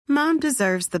Mom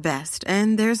deserves the best,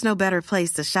 and there's no better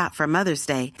place to shop for Mother's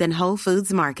Day than Whole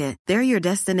Foods Market. They're your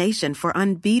destination for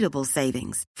unbeatable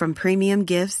savings, from premium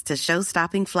gifts to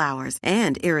show-stopping flowers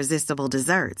and irresistible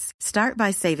desserts. Start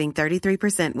by saving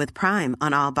 33% with Prime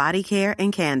on all body care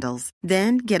and candles.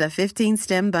 Then get a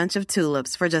 15-stem bunch of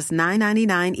tulips for just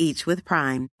 $9.99 each with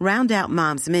Prime. Round out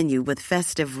Mom's menu with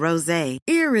festive rosé,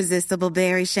 irresistible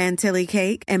berry chantilly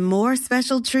cake, and more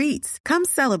special treats. Come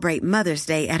celebrate Mother's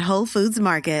Day at Whole Foods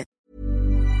Market.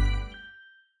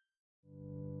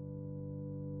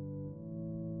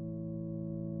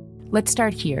 Let's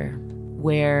start here,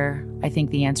 where I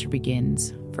think the answer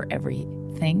begins for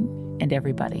everything and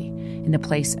everybody, in the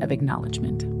place of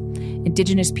acknowledgement.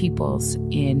 Indigenous peoples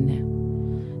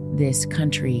in this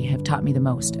country have taught me the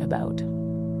most about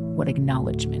what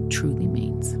acknowledgement truly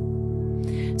means.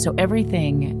 So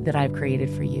everything that I've created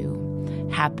for you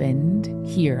happened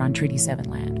here on Treaty 7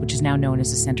 land, which is now known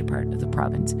as the center part of the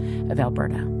province of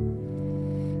Alberta.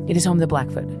 It is home to the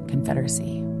Blackfoot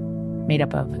Confederacy, made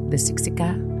up of the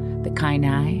Siksika, the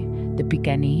Kainai, the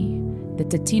Piikani, the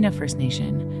Tsuut'ina First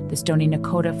Nation, the Stoney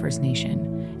Nakoda First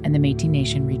Nation, and the Métis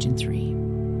Nation Region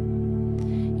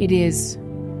 3. It is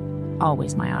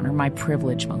always my honor, my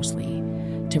privilege mostly,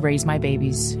 to raise my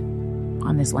babies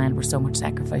on this land where so much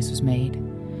sacrifice was made,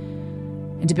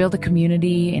 and to build a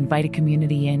community, invite a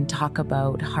community in, talk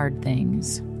about hard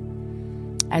things,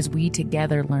 as we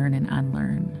together learn and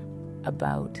unlearn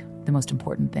about the most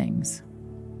important things,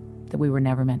 that we were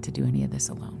never meant to do any of this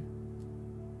alone.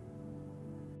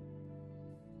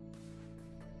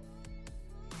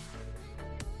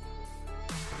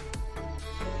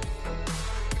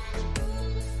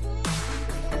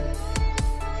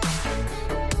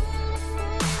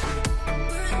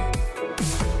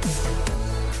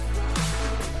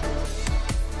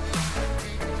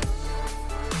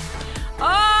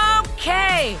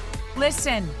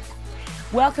 Listen,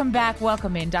 welcome back.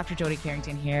 Welcome in. Dr. Jody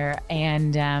Carrington here.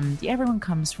 And the Everyone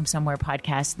Comes From Somewhere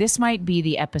podcast. This might be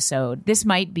the episode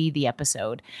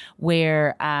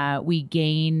where we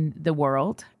gain the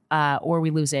world or we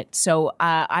lose it. So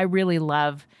I really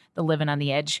love the Living on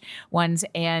the Edge ones.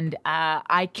 And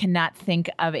I cannot think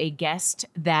of a guest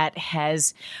that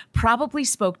has probably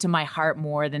spoke to my heart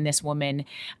more than this woman.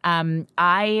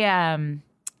 Sarah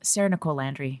Nicole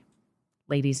Landry,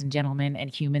 ladies and gentlemen and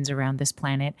humans around this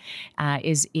planet,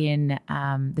 is in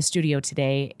the studio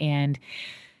today. And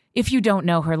if you don't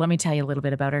know her, let me tell you a little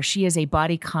bit about her. She is a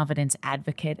body confidence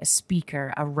advocate, a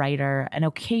speaker, a writer, an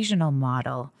occasional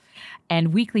model,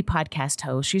 and weekly podcast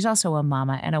host. She's also a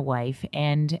mama and a wife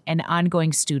and an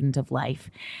ongoing student of life.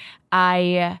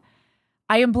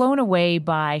 I am blown away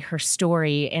by her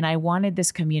story, and I wanted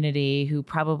this community who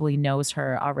probably knows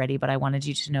her already, but I wanted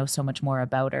you to know so much more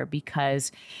about her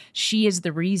because she is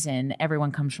the reason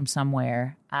Everyone Comes From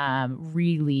Somewhere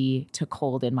really took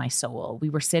hold in my soul. We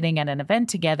were sitting at an event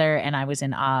together, and I was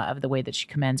in awe of the way that she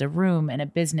commands a room and a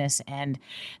business and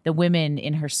the women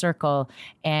in her circle.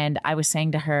 And I was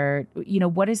saying to her,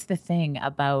 what is the thing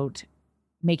about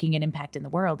making an impact in the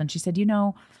world? And she said,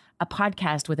 a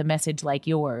podcast with a message like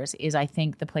yours is, I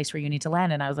think, the place where you need to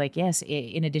land. And I was like, yes,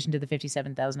 in addition to the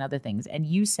 57,000 other things. And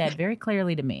you said very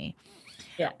clearly to me,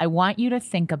 I want you to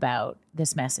think about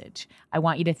this message. I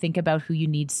want you to think about who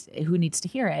needs to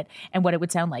hear it and what it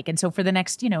would sound like. And so for the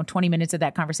next, 20 minutes of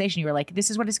that conversation, you were like,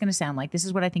 this is what it's going to sound like. This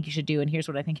is what I think you should do. And here's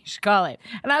what I think you should call it.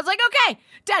 And I was like, okay,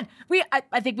 done.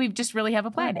 I think we just really have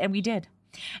a plan. And we did.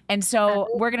 And so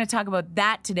we're going to talk about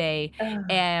that today.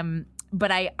 But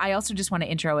I also just want to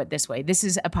intro it this way. This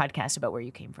is a podcast about where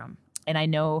you came from. And I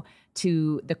know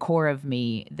to the core of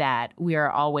me that we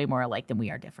are all way more alike than we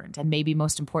are different. And maybe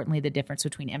most importantly, the difference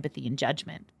between empathy and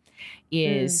judgment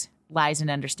lies in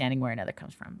understanding where another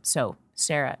comes from. So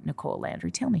Sarah Nicole Landry,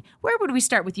 tell me, where would we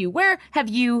start with you? Where have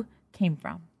you came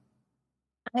from?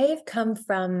 I have come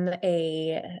from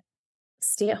a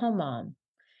stay-at-home mom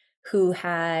who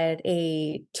had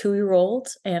a 2-year-old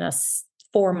and a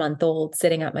 4-month-old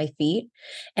sitting at my feet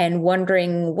and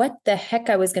wondering what the heck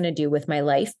I was going to do with my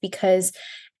life, because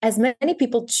as many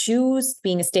people choose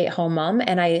being a stay-at-home mom,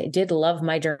 and I did love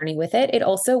my journey with it, it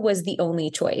also was the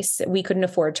only choice. We couldn't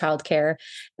afford childcare,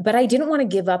 but I didn't want to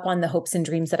give up on the hopes and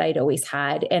dreams that I'd always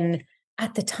had. And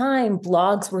at the time,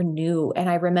 blogs were new, and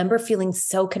I remember feeling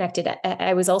so connected.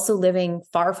 I was also living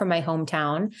far from my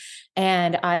hometown,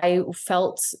 and I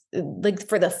felt like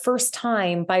for the first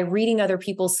time, by reading other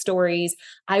people's stories,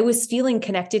 I was feeling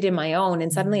connected in my own.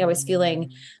 And suddenly I was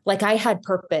feeling like I had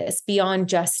purpose beyond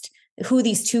just who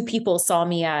these 2 people saw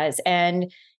me as.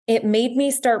 And it made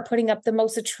me start putting up the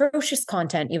most atrocious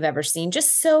content you've ever seen.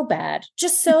 Just so bad,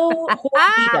 just so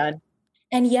horribly done.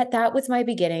 And yet that was my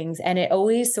beginnings. And it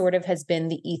always sort of has been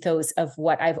the ethos of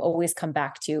what I've always come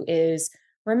back to is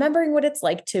remembering what it's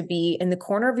like to be in the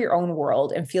corner of your own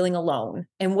world and feeling alone,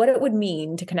 and what it would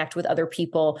mean to connect with other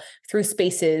people through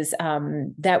spaces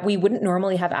that we wouldn't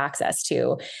normally have access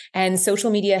to. And social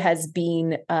media has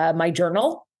been my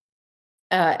journal.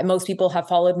 Most people have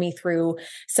followed me through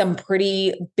some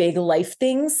pretty big life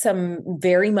things, some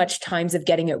very much times of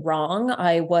getting it wrong.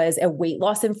 I was a weight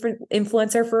loss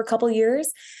influencer for a couple of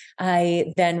years.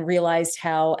 I then realized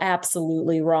how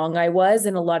absolutely wrong I was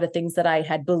in a lot of things that I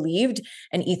had believed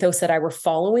and ethos that I were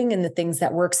following and the things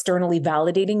that were externally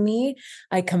validating me.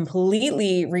 I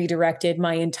completely redirected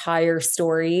my entire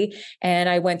story, and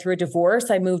I went through a divorce.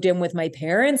 I moved in with my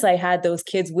parents. I had those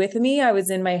kids with me. I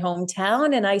was in my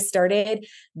hometown and I started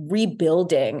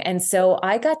rebuilding. And so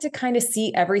I got to kind of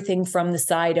see everything from the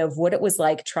side of what it was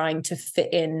like trying to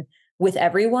fit in with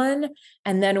everyone,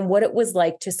 and then what it was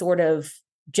like to sort of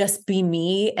just be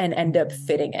me and end up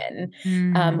fitting in.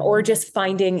 Or just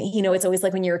finding, it's always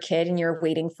like when you're a kid and you're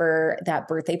waiting for that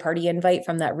birthday party invite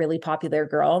from that really popular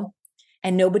girl,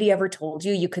 and nobody ever told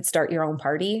you could start your own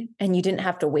party and you didn't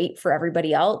have to wait for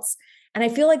everybody else. And I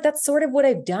feel like that's sort of what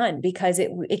I've done, because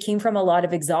it came from a lot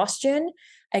of exhaustion.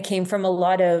 I came from a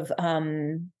lot of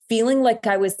feeling like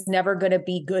I was never going to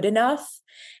be good enough.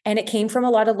 And it came from a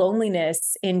lot of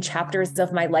loneliness in chapters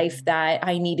of my life that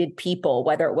I needed people,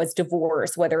 whether it was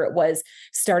divorce, whether it was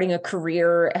starting a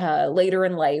career later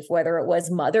in life, whether it was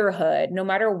motherhood, no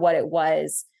matter what it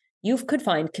was, you could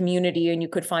find community and you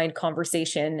could find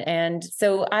conversation. And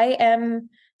so I am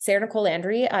Sarah Nicole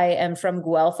Landry. I am from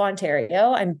Guelph,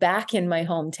 Ontario. I'm back in my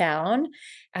hometown.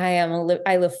 I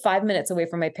live 5 minutes away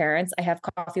from my parents. I have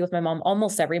coffee with my mom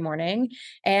almost every morning.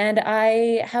 And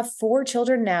I have 4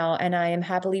 children now, and I am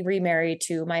happily remarried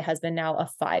to my husband now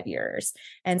of 5 years.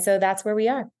 And so that's where we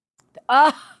are.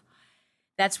 Oh,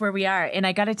 that's where we are. And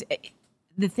I got it.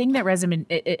 The thing that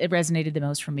resonated the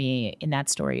most for me in that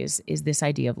story is this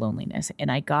idea of loneliness.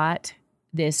 And I got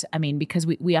this, because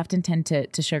we often tend to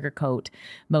sugarcoat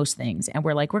most things, and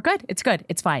we're like, we're good. It's good.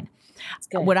 It's fine. It's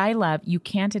good. What I love, you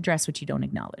can't address what you don't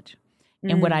acknowledge.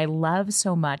 And what I love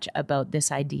so much about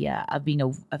this idea of being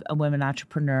a women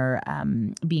entrepreneur,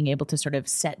 being able to sort of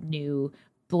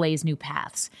blaze new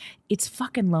paths. It's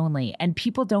fucking lonely. And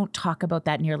people don't talk about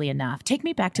that nearly enough. Take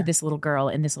me back to this little girl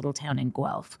in this little town in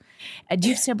Guelph. Do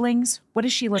you have siblings? What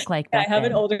does she look like back I have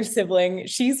then? an older sibling.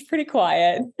 She's pretty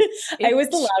quiet. I was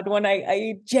the loud one.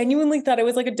 I genuinely thought I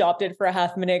was like adopted for a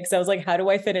half minute, because I was like, how do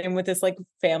I fit in with this like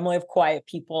family of quiet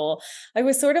people? I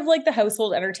was sort of like the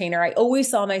household entertainer. I always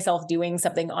saw myself doing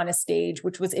something on a stage,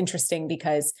 which was interesting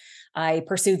because I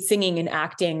pursued singing and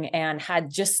acting and had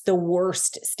just the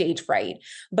worst stage fright.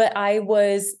 But I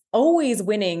was always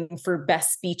winning for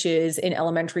best speeches in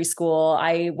elementary school.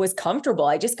 I was comfortable.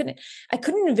 I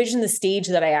couldn't envision the stage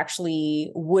that I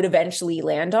actually would eventually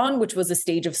land on, which was a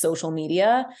stage of social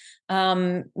media.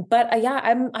 But yeah,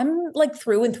 I'm like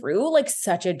through and through, like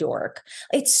such a dork.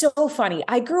 It's so funny.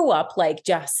 I grew up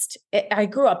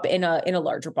in a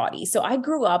larger body. So I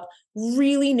grew up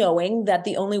really knowing that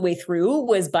the only way through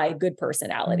was by good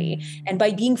personality and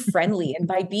by being friendly and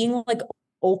by being like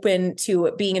open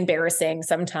to being embarrassing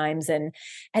sometimes. And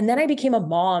then I became a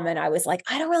mom, and I was like,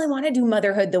 I don't really want to do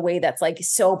motherhood the way that's like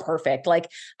so perfect.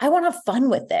 Like I want to have fun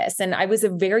with this. And I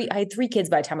had 3 kids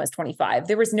by the time I was 25.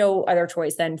 There was no other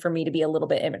choice than for me to be a little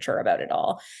bit immature about it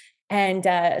all. And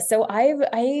so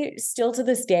I still to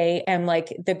this day am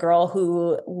like the girl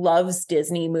who loves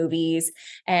Disney movies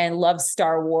and loves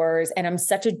Star Wars. And I'm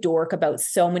such a dork about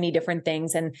so many different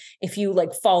things. And if you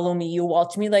like follow me, you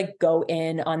watch me like go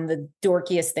in on the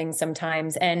dorkiest things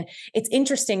sometimes. And it's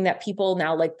interesting that people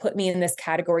now like put me in this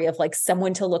category of like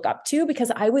someone to look up to,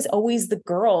 because I was always the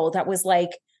girl that was like,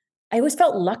 I always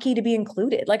felt lucky to be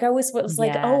included. Like I always was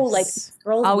like, oh, like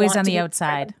girls always on the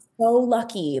outside. So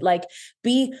lucky,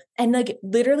 and like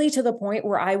literally to the point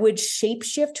where I would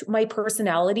shapeshift my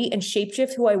personality and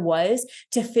shapeshift who I was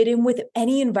to fit in with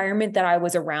any environment that I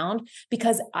was around,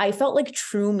 because I felt like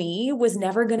true me was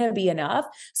never going to be enough.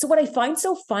 So what I find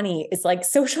so funny is like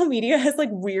social media has like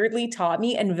weirdly taught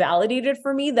me and validated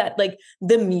for me that like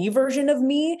the me version of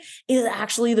me is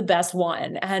actually the best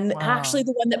one, and actually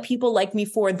the one that people like me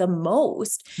for the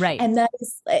most. Right. And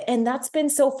that's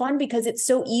been so fun, because it's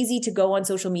so easy to go on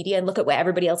social media media and look at what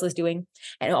everybody else was doing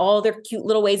and all their cute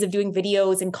little ways of doing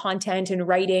videos and content and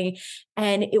writing.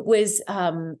 And it was,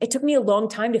 it took me a long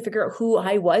time to figure out who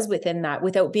I was within that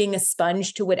without being a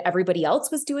sponge to what everybody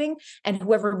else was doing and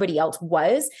who everybody else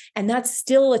was. And that's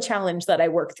still a challenge that I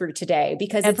work through today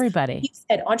because everybody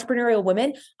said entrepreneurial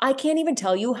women. I can't even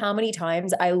tell you how many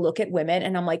times I look at women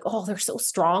and I'm like, oh, they're so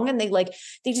strong. And they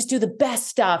just do the best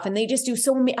stuff. And they just do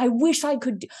so many, I wish I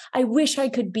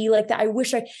could be like that.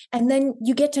 And then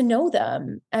you get to know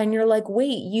them and you're like,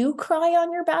 wait, you cry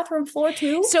on your bathroom floor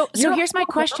too? So here's my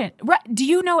question. Do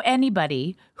you know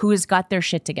anybody who has got their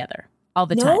shit together all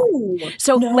the time?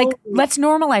 So let's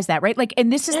normalize that, right? Like,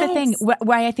 and this is the thing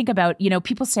why I think about,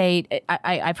 people say,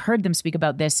 I've heard them speak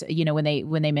about this, when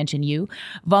they mention you,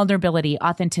 vulnerability,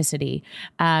 authenticity,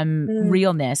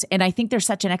 realness. And I think there's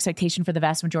such an expectation for the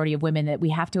vast majority of women that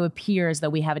we have to appear as though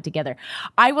we have it together.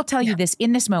 I will tell you this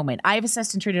in this moment. I have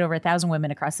assessed and treated over 1,000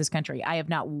 women across this country. I have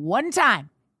not one time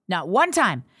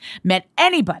met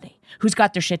anybody who's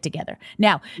got their shit together.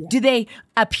 Now, do they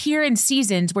appear in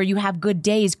seasons where you have good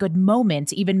days, good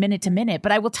moments, even minute to minute?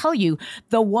 But I will tell you,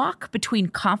 the walk between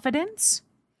confidence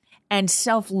and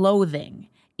self-loathing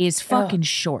is fucking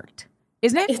short,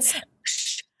 isn't it?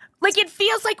 Like it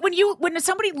feels like when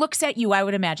somebody looks at you, I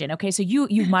would imagine. Okay, so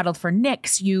you've modeled for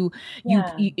Knix. You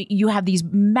have these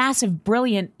massive,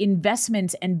 brilliant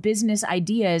investments and business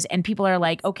ideas, and people are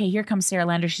like, okay, here comes Sarah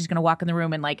Landry. She's going to walk in the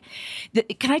room and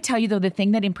can I tell you though, the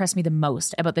thing that impressed me the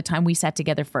most about the time we sat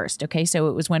together first? Okay, so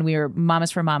it was when we were Mamas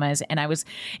for Mamas, and I was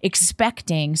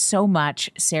expecting so much,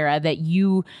 Sarah, that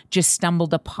you just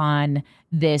stumbled upon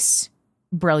this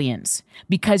brilliance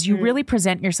because you really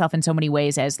present yourself in so many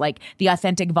ways as like the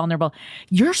authentic, vulnerable.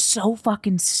 You're so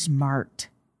fucking smart.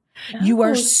 You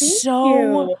are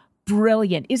so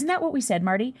brilliant. Isn't that what we said,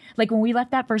 Marty? Like when we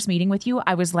left that first meeting with you,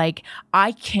 I was like,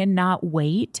 I cannot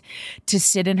wait to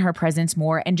sit in her presence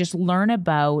more and just learn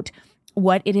about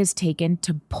what it has taken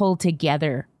to pull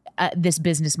together this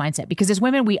business mindset, because as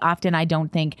women, we often, I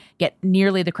don't think, get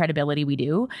nearly the credibility we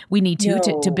do. We need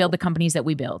to build the companies that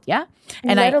we build. Yeah.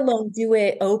 And let alone do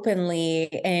it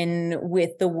openly and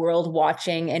with the world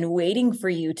watching and waiting for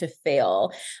you to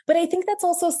fail. But I think that's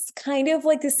also kind of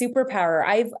like the superpower.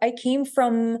 I came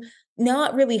from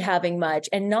not really having much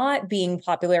and not being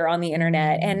popular on the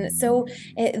internet. And so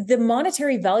the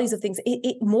monetary values of things,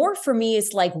 it more for me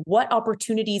is like what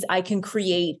opportunities I can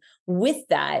create with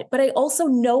that. But I also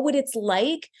know what it's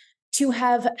like to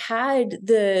have had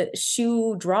the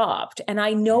shoe dropped, and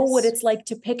I know what it's like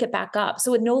to pick it back up.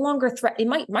 So it no longer it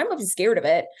might be scared of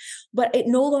it, but it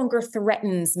no longer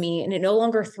threatens me and it no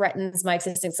longer threatens my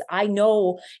existence. I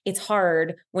know it's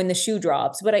hard when the shoe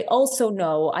drops, but I also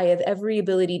know I have every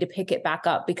ability to pick it back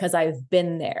up because I've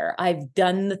been there. I've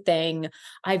done the thing.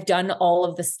 I've done all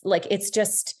of this. Like,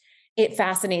 it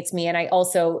fascinates me. And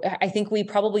I think we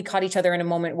probably caught each other in a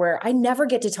moment where I never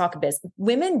get to talk business.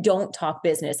 Women don't talk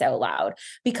business out loud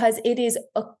because it is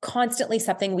constantly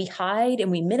something we hide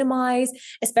and we minimize,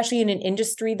 especially in an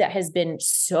industry that has been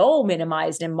so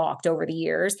minimized and mocked over the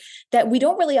years that we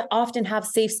don't really often have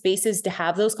safe spaces to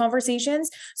have those conversations.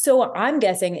 So I'm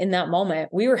guessing in that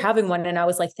moment we were having one and I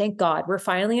was like, thank God we're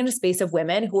finally in a space of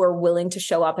women who are willing to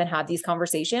show up and have these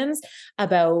conversations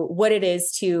about what it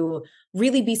is to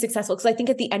really be successful. Because I think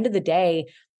at the end of the day,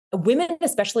 women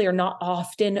especially are not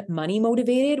often money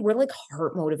motivated. We're like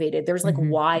heart motivated. There's like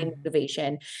why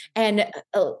motivation. And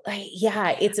but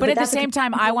at the same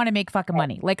time, I want to make fucking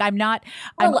money. Like we want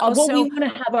to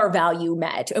have our value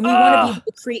met and we want to be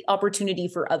able to create opportunity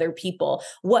for other people.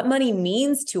 What money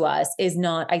means to us is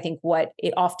not, I think, what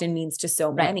it often means to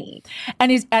so many.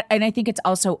 And I think it's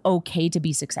also okay to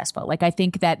be successful. Like, I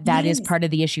think that is part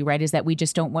of the issue, right? Is that we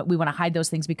just don't want to hide those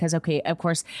things because, okay, of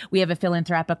course we have a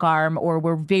philanthropic arm or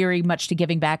we're very much to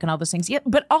giving back and all those things. Yeah,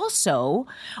 but also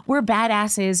we're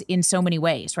badasses in so many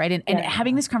ways, right? And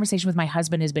having this conversation with my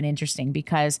husband has been interesting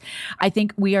because I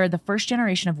think we are the first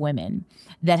generation of women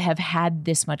that have had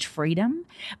this much freedom,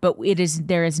 but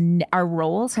our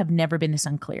roles have never been this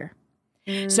unclear.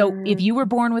 So if you were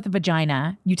born with a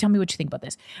vagina, you tell me what you think about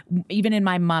this, even in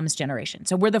my mom's generation.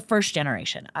 So we're the first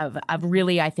generation of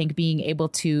really, I think, being able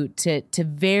to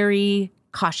very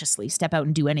cautiously step out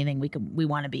and do anything we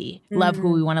want to be, love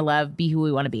who we want to love, be who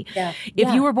we want to be.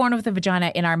 If you were born with a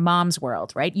vagina in our mom's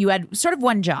world, right, you had sort of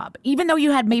one job. Even though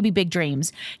you had maybe big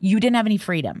dreams, you didn't have any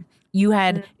freedom. You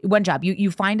had one job.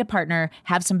 You find a partner,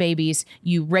 have some babies,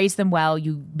 you raise them well,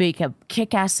 you bake a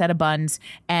kick-ass set of buns,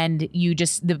 and you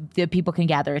just the people can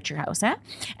gather at your house, huh?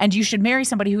 And you should marry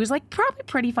somebody who is like probably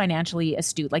pretty financially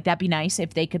astute. Like, that'd be nice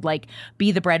if they could like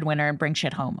be the breadwinner and bring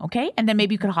shit home, okay? And then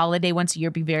maybe you could holiday once a year,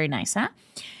 be very nice, huh?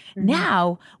 Mhm.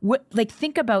 Now, like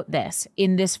think about this.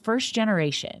 In this first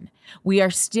generation, we are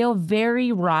still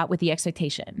very wrought with the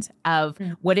expectations of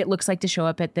Mhm. what it looks like to show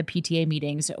up at the PTA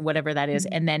meetings, whatever that is, Mhm.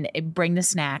 and then bring the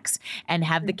snacks and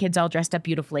have the Mhm. kids all dressed up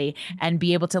beautifully and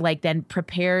be able to like then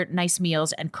prepare nice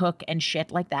meals and cook and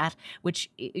shit like that, which,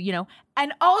 you know,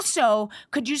 and also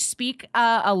could you speak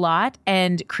a lot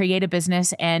and create a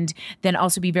business and then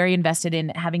also be very invested in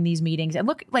having these meetings and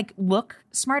look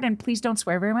smart, and please don't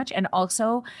swear very much, and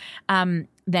also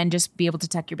then just be able to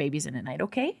tuck your babies in at night.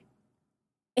 Okay.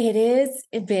 It is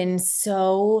been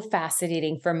so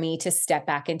fascinating for me to step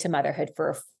back into motherhood for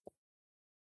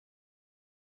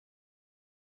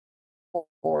a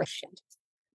fourth shift.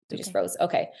 We just Okay. froze.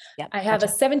 Okay. Yep. I have a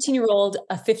Gotcha. 17-year-old,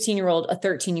 a 15-year-old, a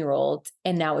 13-year-old,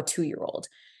 and now a 2-year-old.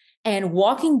 And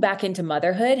walking back into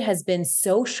motherhood has been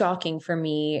so shocking for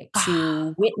me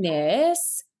to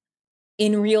witness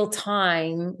in real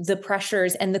time the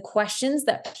pressures and the questions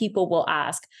that people will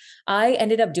ask. I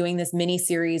ended up doing this mini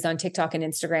series on TikTok and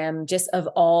Instagram just of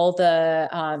all the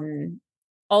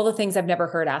things I've never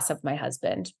heard asked of my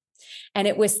husband. And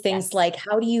it was things Yes. like,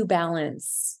 how do you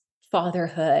balance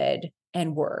fatherhood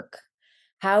and work?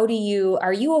 How do you,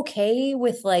 are you okay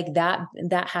with like that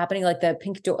happening? Like the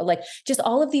pink door, like just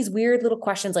all of these weird little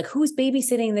questions, like who's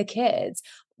babysitting the kids?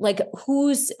 Like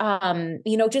who's,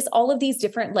 just all of these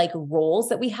different like roles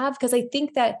that we have. Cause I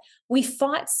think that we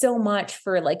fought so much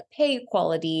for like pay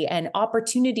equality and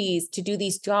opportunities to do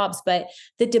these jobs, but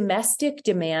the domestic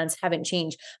demands haven't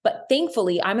changed. But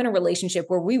thankfully, I'm in a relationship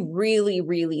where we really,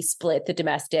 really split the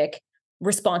domestic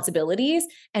responsibilities,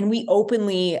 and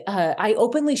I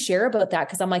openly share about that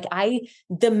because I'm like,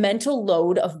 the mental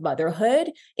load of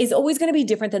motherhood is always going to be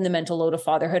different than the mental load of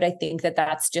fatherhood. I think that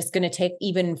that's just going to take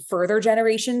even further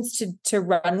generations to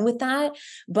run with that.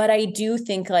 But I do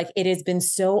think like it has been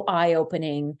so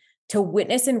eye-opening to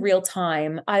witness in real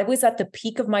time. I was at the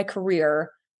peak of my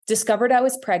career, discovered I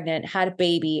was pregnant, had a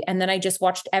baby, and then I just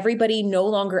watched everybody no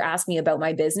longer ask me about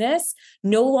my business,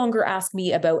 no longer ask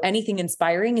me about anything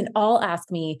inspiring, and all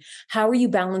ask me, how are you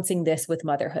balancing this with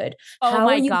motherhood? Oh How are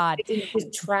my you God. going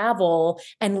to travel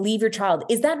and leave your child?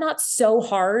 Is that not so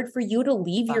hard for you to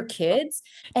leave your kids?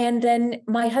 And then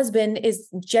my husband is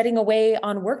jetting away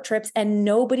on work trips and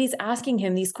nobody's asking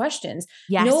him these questions.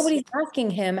 Yes. Nobody's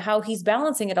asking him how he's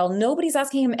balancing it all. Nobody's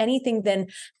asking him anything than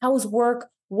how's work?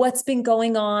 What's been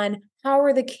going on? How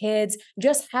are the kids?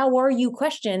 Just how are you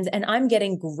questions. And I'm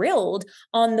getting grilled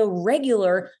on the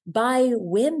regular by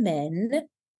women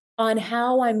on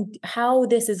how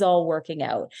this is all working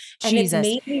out. And it's Jesus.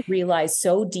 made me realize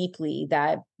so deeply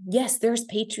that yes, there's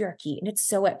patriarchy and it's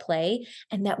so at play,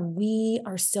 and that we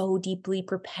are so deeply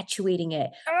perpetuating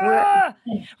it. We're Ah,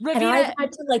 and I've Ravina.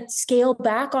 had to like scale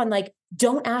back on like,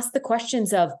 don't ask the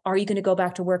questions of, are you going to go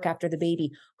back to work after the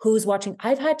baby? Who's watching?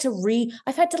 I've had to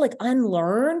like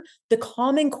unlearn the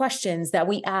common questions that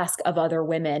we ask of other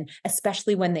women,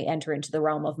 especially when they enter into the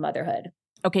realm of motherhood.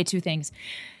 Okay, two things.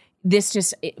 This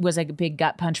just it was a big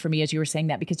gut punch for me as you were saying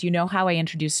that, because you know how I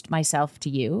introduced myself to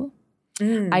you? I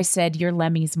Mm. said, you're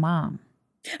Lemmy's mom.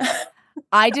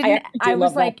 I I didn't, actually I do was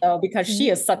love that like, though, because she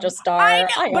is such a I star. know,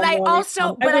 I but am I Lori's also,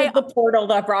 mom. I was the portal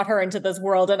that brought her into this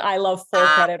world, and I love full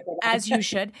credit for as you that.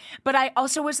 should. But I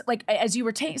also was like, as you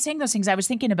were saying those things, I was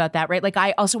thinking about that, right? Like,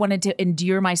 I also wanted to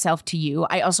endear myself to you.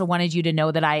 I also wanted you to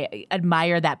know that I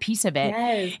admire that piece of it.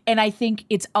 Yes. And I think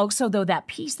it's also, though, that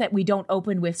piece that we don't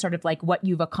open with sort of like what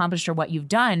you've accomplished or what you've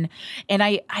done. And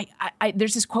I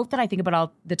there's this quote that I think about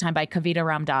all the time by Kavita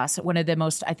Ramdas, one of the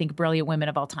most, I think, brilliant women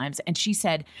of all times. And she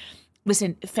said,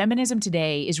 listen, feminism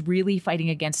today is really fighting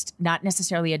against not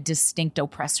necessarily a distinct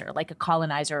oppressor like a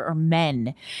colonizer or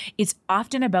men. It's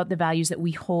often about the values that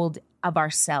we hold of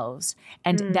ourselves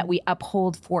and that we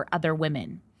uphold for other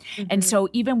women. And Mhm. so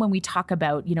even when we talk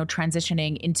about,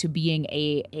 transitioning into being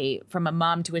a from a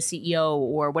mom to a CEO,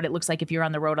 or what it looks like if you're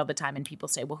on the road all the time and people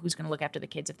say, well, who's going to look after the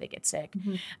kids if they get sick?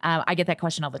 Mhm. I get that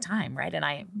question all the time, right? And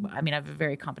I mean, I have a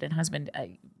very competent husband,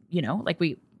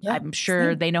 Yeah, I'm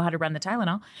sure same. they know how to run the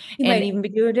Tylenol. You might And even be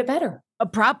doing it better.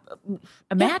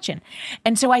 imagine.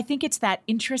 And so I think it's that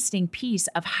interesting piece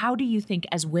of how do you think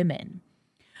as women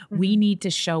we Mhm. need to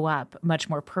show up much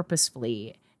more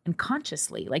purposefully and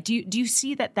consciously? Like, do you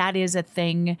see that is a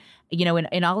thing,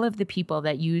 in all of the people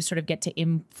that you sort of get to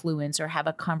influence or have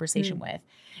a conversation with?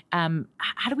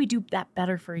 How do we do that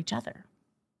better for each other?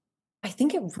 I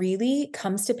think it really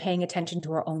comes to paying attention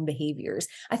to our own behaviors.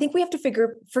 I think we have to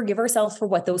forgive ourselves for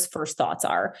what those first thoughts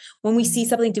are. When we see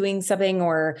somebody doing something,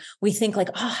 or we think like,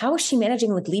 oh, how is she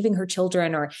managing with leaving her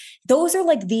children? Or those are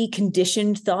like the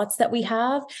conditioned thoughts that we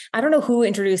have. I don't know who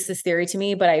introduced this theory to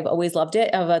me, but I've always loved it,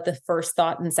 about the first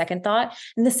thought and second thought.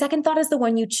 And the second thought is the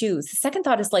one you choose. The second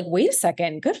thought is like, wait a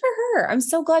second, good for her. I'm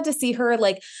so glad to see her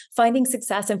like finding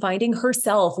success and finding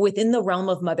herself within the realm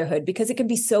of motherhood, because it can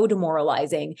be so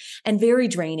demoralizing and very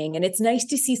draining. And it's nice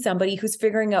to see somebody who's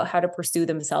figuring out how to pursue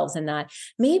themselves in that.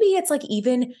 Maybe it's like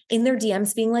even in their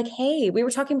DMs being like, hey, we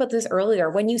were talking about this earlier.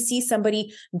 When you see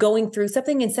somebody going through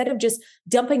something, instead of just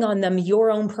dumping on them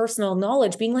your own personal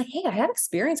knowledge, being like, hey, I had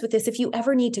experience with this, if you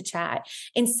ever need to chat,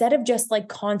 instead of just like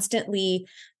constantly,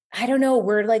 I don't know,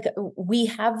 we're like, we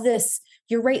have this,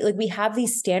 you're right, like we have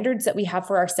these standards that we have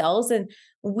for ourselves, and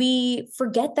we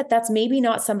forget that that's maybe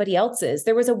not somebody else's.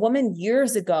 There was a woman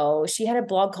years ago, she had a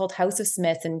blog called House of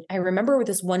Smiths. And I remember with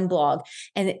this one blog,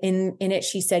 and in it,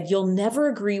 she said, you'll never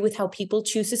agree with how people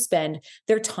choose to spend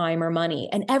their time or money.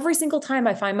 And every single time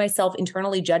I find myself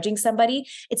internally judging somebody,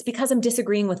 it's because I'm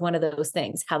disagreeing with one of those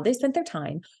things, how they spent their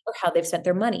time or how they've spent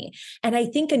their money. And I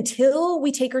think until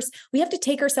we have to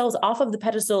take ourselves off of the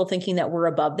pedestal thinking that we're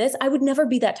above this. I would never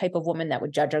be that type of woman that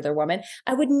would judge other women.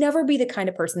 I would never be the kind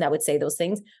of person that would say those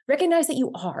things. Recognize that you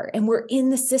are, and we're in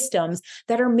the systems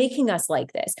that are making us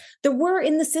like this. That we're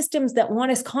in the systems that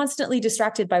want us constantly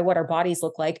distracted by what our bodies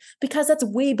look like, because that's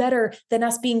way better than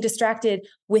us being distracted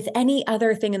with any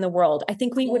other thing in the world. I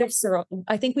think we would have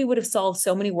solved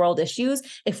so many world issues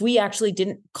if we actually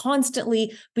didn't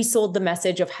constantly be sold the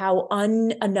message of how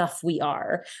enough we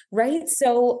are, right?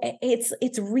 So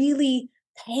it's really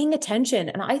paying attention.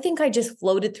 And I think I just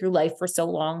floated through life for so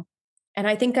long. And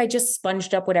I think I just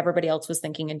sponged up what everybody else was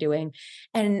thinking and doing.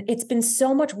 And it's been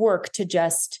so much work to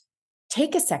just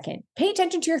take a second, pay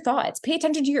attention to your thoughts, pay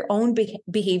attention to your own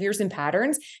behaviors and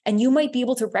patterns. And you might be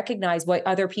able to recognize why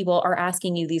other people are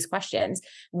asking you these questions,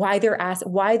 why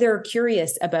they're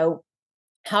curious about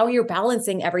how you're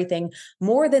balancing everything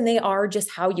more than they are just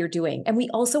how you're doing. And we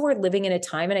also are living in a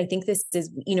time, and I think this is,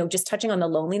 just touching on the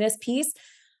loneliness piece.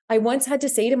 I once had to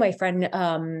say to my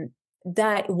friend,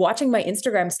 that watching my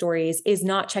Instagram stories is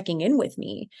not checking in with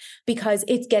me, because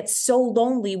it gets so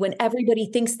lonely when everybody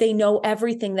thinks they know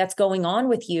everything that's going on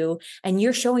with you and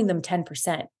you're showing them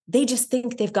 10%. They just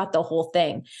think they've got the whole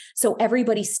thing. So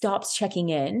everybody stops checking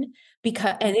in,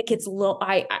 and it gets low.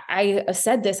 I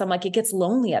said this, I'm like, it gets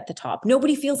lonely at the top.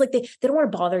 Nobody feels like they don't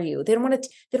want to bother you. They don't want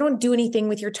to do anything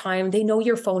with your time. They know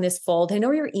your phone is full. They know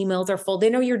your emails are full.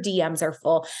 They know your DMs are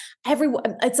full.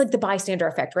 It's like the bystander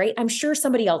effect, right? I'm sure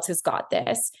somebody else has got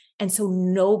this. And so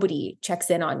nobody checks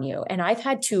in on you. And I've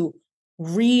had to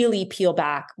really peel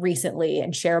back recently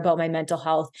and share about my mental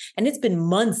health. And it's been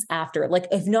months after, like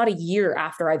if not a year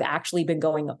after I've actually been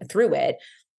going through it.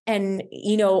 And,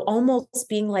 almost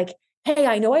being like, hey,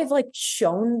 I know I've like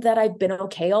shown that I've been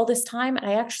okay all this time, and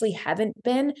I actually haven't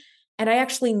been. And I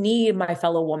actually need my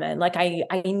fellow woman. Like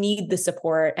I need the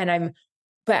support.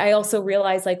 But I also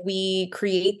realize like we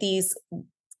create these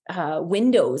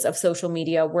windows of social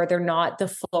media where they're not the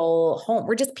full home.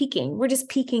 We're just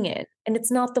peeking in, and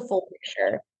it's not the full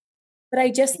picture. But I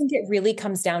just think it really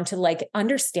comes down to like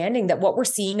understanding that what we're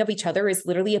seeing of each other is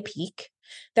literally a peek,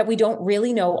 that we don't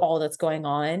really know all that's going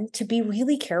on, to be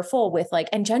really careful with like,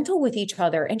 and gentle with each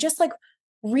other, and just like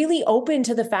really open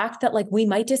to the fact that like we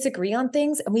might disagree on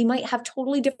things, and we might have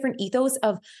totally different ethos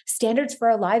of standards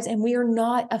for our lives, and we are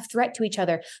not a threat to each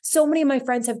other. So many of my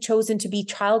friends have chosen to be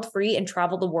child-free and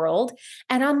travel the world.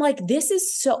 And I'm like, this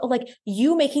is so like,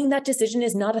 you making that decision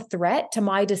is not a threat to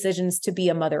my decisions to be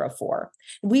a mother of 4.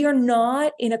 We are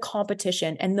not in a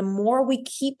competition. And the more we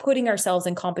keep putting ourselves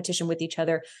in competition with each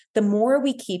other, the more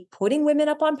we keep putting women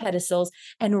up on pedestals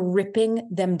and ripping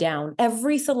them down.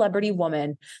 Every celebrity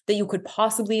woman that you could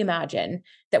possibly imagine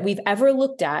that we've ever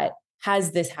looked at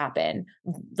has this happen.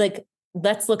 Like,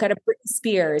 let's look at a Britney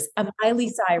Spears, a Miley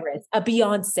Cyrus, a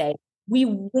Beyonce.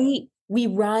 We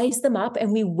rise them up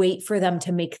and we wait for them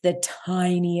to make the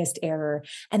tiniest error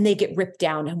and they get ripped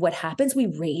down. And what happens? We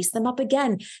raise them up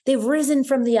again. They've risen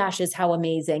from the ashes. How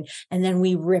amazing. And then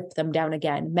we rip them down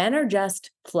again. Men are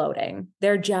just floating.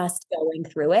 They're just going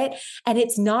through it. And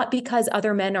it's not because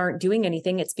other men aren't doing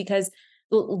anything. It's because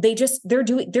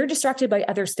they're distracted by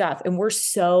other stuff.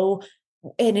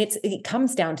 And it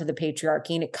comes down to the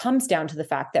patriarchy, and it comes down to the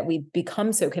fact that we've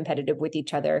become so competitive with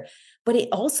each other. But it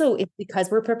also is because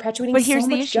we're perpetuating But here's so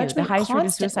the much issue. The judgment highest rate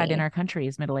of suicide constantly. in our country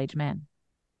is middle-aged men.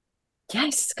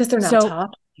 Yes, because they're not So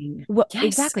taught. Well, Yes,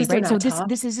 exactly, because they're right. So not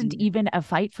this isn't talking. even a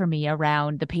fight for me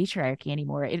around the patriarchy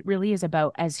anymore. It really is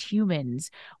about, as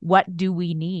humans, what do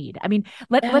we need? I mean,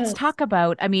 let's Yes, talk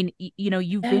about, I mean,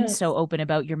 you've been so yes. open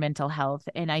about your mental health,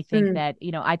 and I think Mm, that,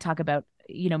 I talk about,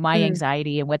 my mm.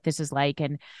 anxiety and what this is like,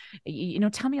 and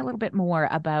tell me a little bit more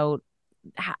about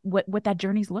what that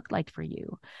journey's looked like for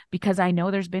you, because I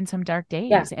know there's been some dark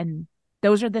Yeah, days, and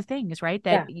those are the things, right,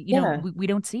 that yeah, yeah, we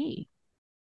don't see.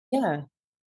 yeah.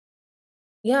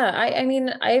 Yeah, I mean,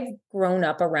 I've grown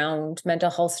up around mental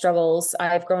health struggles.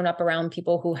 I've grown up around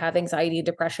people who have anxiety,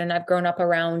 depression. I've grown up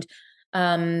around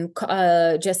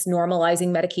just normalizing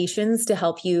medications to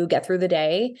help you get through the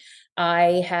day.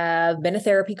 I have been a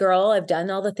therapy girl. I've done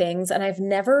all the things, and I've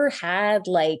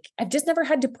just never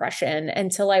had depression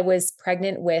until I was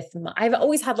pregnant with I've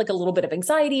always had like a little bit of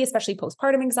anxiety, especially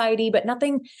postpartum anxiety, but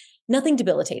nothing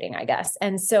debilitating, I guess.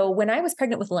 And so when I was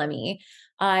pregnant with Lemmy,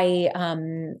 I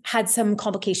had some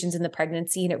complications in the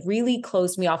pregnancy, and it really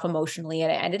closed me off emotionally.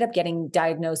 And I ended up getting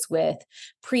diagnosed with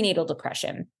prenatal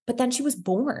depression. But then she was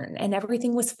born and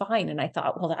everything was fine. And I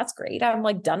thought, well, that's great. I'm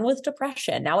like done with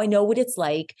depression. Now I know what it's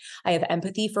like. I have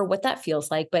empathy for what that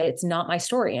feels like, but it's not my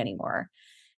story anymore.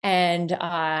 And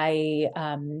I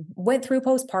went through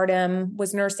postpartum,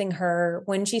 was nursing her.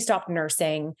 When she stopped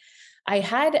nursing, I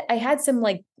had some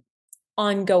like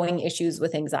ongoing issues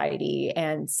with anxiety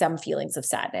and some feelings of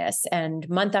sadness. And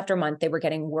month after month, they were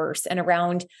getting worse. And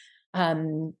around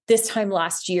this time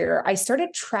last year, I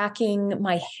started tracking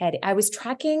my head. I was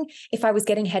tracking if I was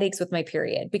getting headaches with my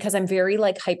period, because I'm very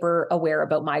like hyper aware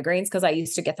about migraines, because I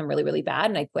used to get them really, really bad,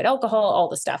 and I quit alcohol, all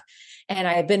the stuff. And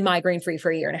I have been migraine free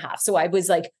for a year and a half. So I was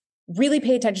like really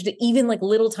pay attention to even like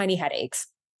little tiny headaches.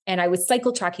 And I was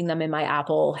cycle tracking them in my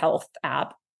Apple Health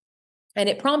app, and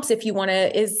it prompts if you want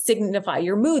to is signify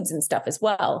your moods and stuff as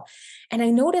well. And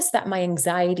I noticed that my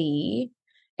anxiety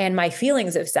and my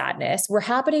feelings of sadness were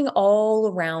happening all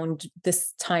around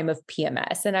this time of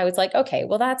PMS. And I was like, okay,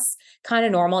 well, that's kind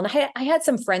of normal. And I had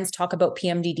some friends talk about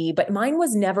PMDD, but mine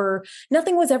was never,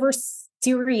 nothing was ever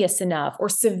serious enough or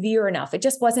severe enough. It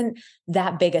just wasn't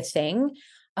that big a thing.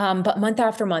 But month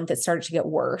after month, it started to get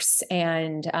worse.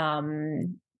 And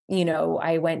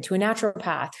I went to a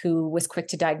naturopath who was quick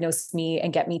to diagnose me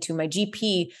and get me to my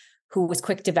GP, who was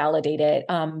quick to validate it,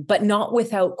 but not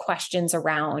without questions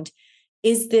around,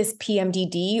 is this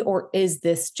PMDD or is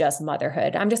this just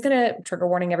motherhood? I'm just going to trigger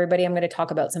warning everybody. I'm going to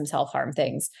talk about some self-harm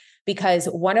things, because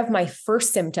one of my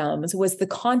first symptoms was the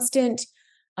constant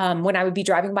when I would be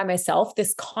driving by myself,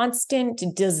 this constant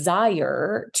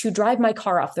desire to drive my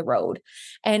car off the road.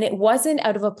 And it wasn't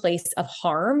out of a place of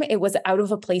harm. It was out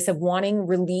of a place of wanting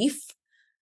relief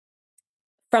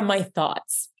from my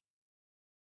thoughts.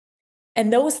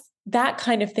 And that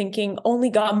kind of thinking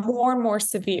only got more and more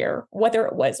severe, whether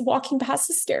it was walking past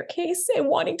a staircase and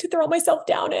wanting to throw myself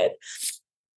down it,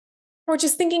 or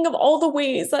just thinking of all the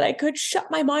ways that I could shut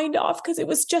my mind off because it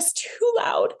was just too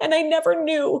loud. And I never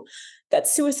knew that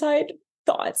suicide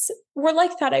thoughts were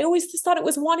like that. I always just thought it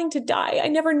was wanting to die. I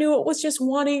never knew it was just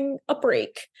wanting a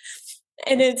break.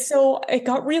 And it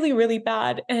got really, really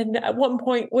bad. And at one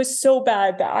point was so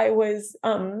bad that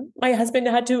my husband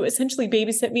had to essentially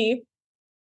babysit me,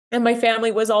 and my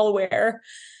family was all aware.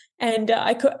 And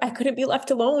I couldn't be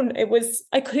left alone.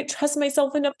 I couldn't trust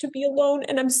myself enough to be alone.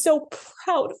 And I'm so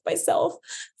proud of myself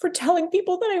for telling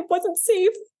people that I wasn't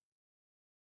safe,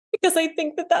 because I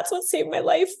think that that's what saved my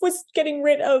life, was getting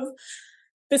rid of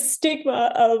the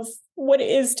stigma of what it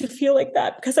is to feel like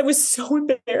that, because I was so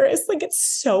embarrassed. Like, it's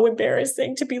so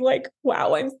embarrassing to be like,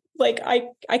 wow, I'm like,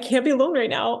 I can't be alone right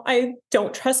now. I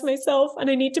don't trust myself and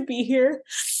I need to be here.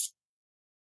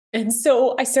 And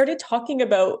so I started talking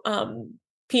about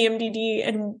PMDD.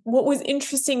 And what was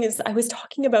interesting is I was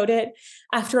talking about it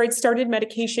after I'd started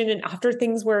medication, and after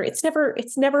things where it's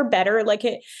never better. Like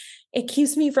it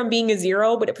keeps me from being a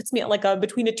 0, but it puts me at like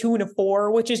between a 2 and a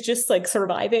 4, which is just like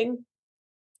surviving.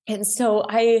 And so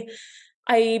I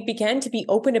began to be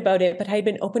open about it, but I'd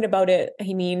been open about it,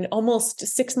 I mean, almost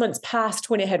 6 months past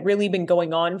when it had really been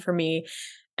going on for me.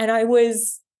 And I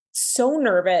was so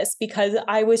nervous because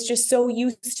I was just so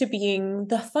used to being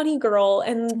the funny girl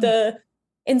and the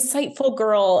insightful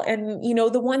girl, and,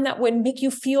 the one that would make you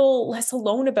feel less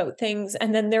alone about things.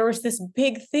 And then there was this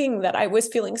big thing that I was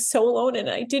feeling so alone in,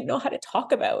 and I didn't know how to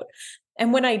talk about.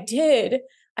 And when I did,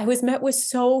 I was met with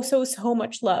so, so, so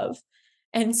much love,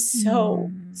 and so,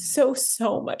 Mm. so,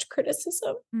 so much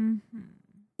criticism. Mhm.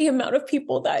 The amount of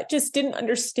people that just didn't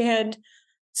understand.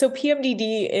 So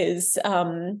PMDD is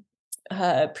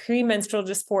premenstrual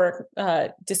dysphoric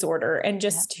disorder. And Yep.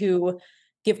 just to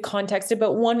give context,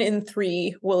 about 1 in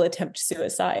 3 will attempt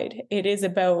suicide. It is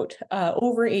about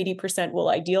over 80% will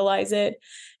idealize it.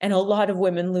 And a lot of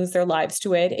women lose their lives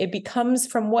to it. It becomes,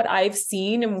 from what I've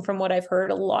seen and from what I've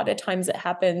heard, a lot of times it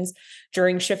happens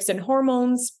during shifts in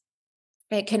hormones.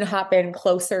 It can happen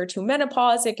closer to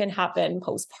menopause. It can happen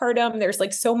postpartum. There's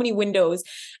like so many windows.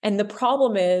 And the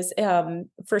problem is,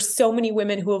 for so many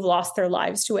women who have lost their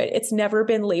lives to it, it's never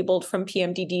been labeled from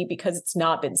PMDD because it's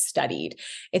not been studied.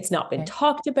 It's not been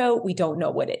talked about. We don't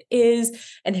know what it is.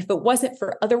 And if it wasn't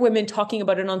for other women talking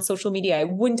about it on social media, I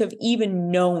wouldn't have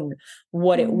even known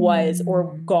what it was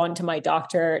or gone to my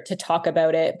doctor to talk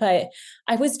about it. But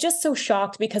I was just so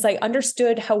shocked because I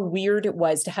understood how weird it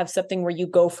was to have something where you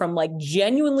go from like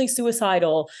genuinely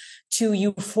suicidal to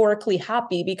euphorically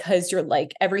happy because you're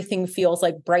like, everything feels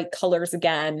like bright colors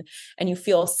again and you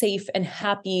feel safe and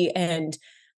happy. And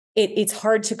it's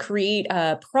hard to create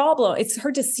a problem. It's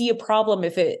hard to see a problem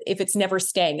if it's never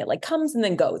staying. It like comes and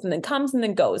then goes and then comes and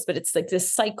then goes, but it's like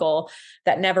this cycle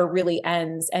that never really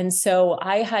ends. And so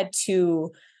I had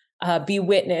to be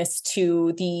witness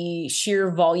to the sheer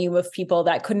volume of people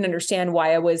that couldn't understand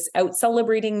why I was out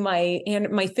celebrating my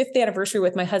 5th anniversary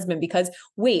with my husband, because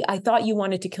wait, I thought you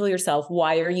wanted to kill yourself.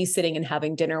 Why are you sitting and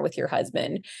having dinner with your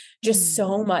husband? Just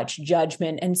so much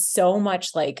judgment and so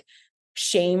much like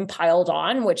shame piled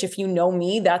on, which if you know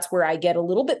me, that's where I get a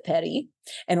little bit petty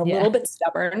and a little bit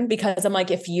stubborn, because I'm like,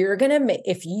 if you're going to make,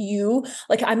 if you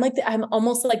like, I'm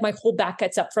almost like my whole back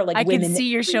gets up for like I women. can see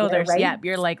your shoulders. Right? Yeah.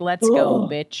 You're like, let's go,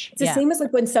 bitch. It's the same as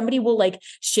like when somebody will like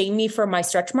shame me for my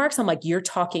stretch marks. I'm like, you're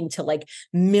talking to like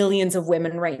millions of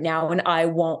women right now. And I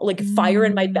won't, like, fire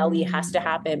in my belly has to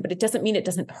happen, but it doesn't mean it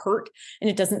doesn't hurt and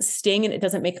it doesn't sting and it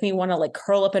doesn't make me want to like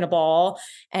curl up in a ball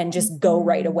and just go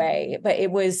right away. But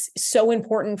it was so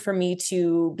important for me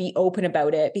to be open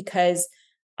about it because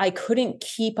I couldn't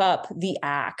keep up the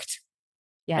act.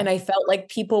 Yeah. And I felt like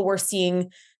people were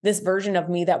seeing this version of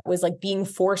me that was like being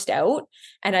forced out,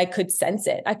 and I could sense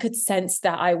it. I could sense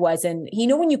that I wasn't,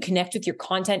 when you connect with your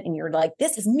content and you're like,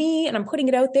 this is me and I'm putting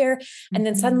it out there. And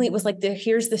then suddenly it was like,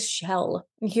 here's the shell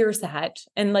and here's that.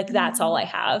 And like, that's all I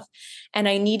have. And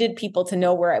I needed people to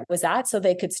know where I was at so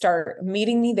they could start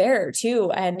meeting me there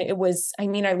too. And it was, I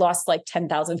lost like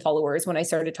 10,000 followers when I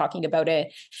started talking about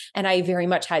it. And I very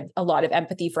much had a lot of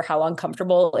empathy for how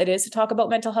uncomfortable it is to talk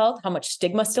about mental health, how much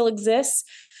stigma still exists.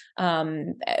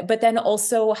 But then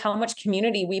also how much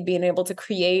community we've been able to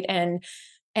create. And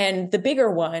the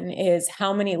bigger one is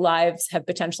how many lives have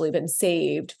potentially been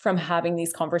saved from having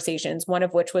these conversations. One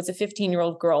of which was a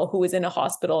 15-year-old girl who was in a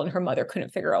hospital and her mother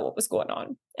couldn't figure out what was going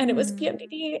on. And it was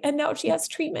PMDD. And now she has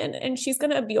treatment and she's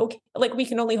going to be okay. Like, we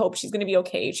can only hope she's going to be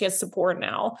okay. She has support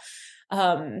now.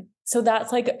 So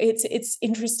that's like, it's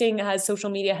interesting as social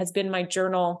media has been my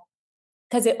journal,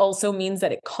 because it also means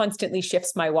that it constantly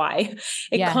shifts my why.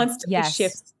 It constantly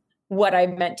shifts what I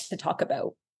meant to talk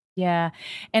about. Yeah.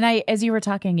 And as you were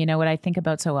talking, what I think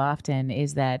about so often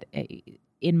is that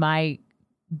in my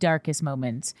darkest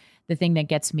moments, the thing that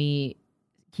keeps me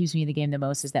in the game the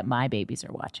most is that my babies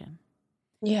are watching.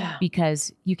 Yeah.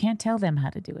 Because you can't tell them how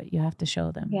to do it. You have to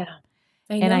show them. Yeah.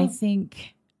 I know. And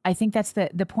I think that's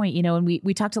the point, and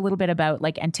we talked a little bit about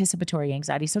like anticipatory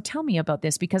anxiety. So tell me about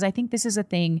this, because I think this is a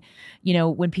thing,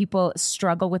 when people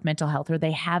struggle with mental health or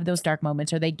they have those dark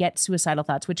moments or they get suicidal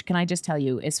thoughts, which, can I just tell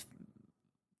you, is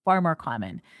far more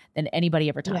common than anybody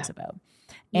ever talks about.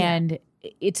 And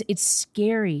it's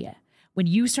scary when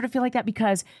you sort of feel like that,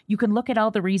 because you can look at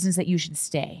all the reasons that you should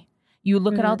stay. You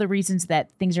look at all the reasons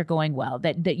that things are going well,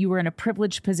 that you were in a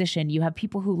privileged position, you have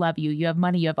people who love you, you have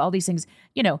money, you have all these things,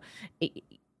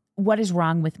 what is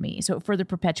wrong with me? So it further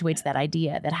perpetuates that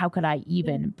idea that how could I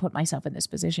even put myself in this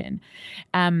position?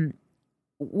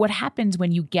 What happens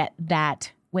when you get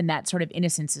that, when that sort of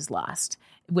innocence is lost,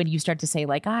 when you start to say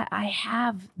like, I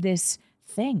have this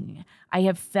thing, I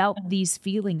have felt these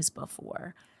feelings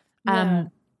before.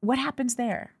 What happens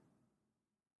there?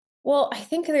 Well, I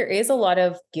think there is a lot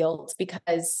of guilt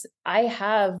because I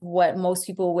have what most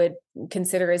people would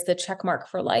consider as the check mark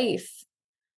for life.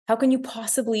 How can you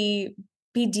possibly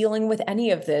be dealing with any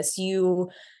of this? You're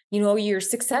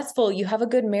successful, you have a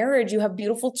good marriage, you have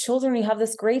beautiful children, you have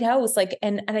this great house. Like,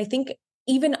 and I think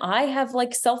even I have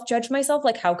like self-judged myself,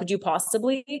 like, how could you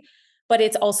possibly? But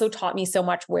it's also taught me so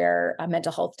much where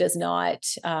mental health does not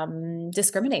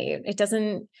discriminate. It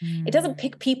doesn't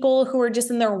pick people who are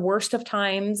just in their worst of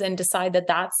times and decide that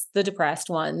that's the depressed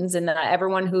ones, and that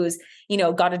everyone who's,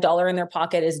 got $1 in their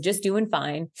pocket is just doing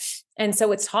fine. And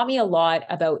so it's taught me a lot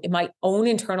about my own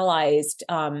internalized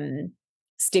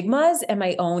stigmas and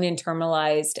my own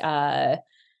internalized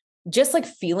just like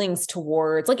feelings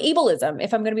towards like ableism,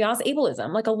 if I'm going to be honest,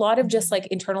 ableism, like a lot of just like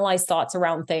internalized thoughts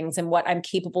around things and what I'm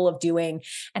capable of doing.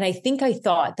 And I think I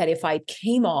thought that if I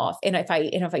came off and if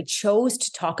I chose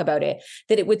to talk about it,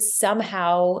 that it would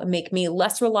somehow make me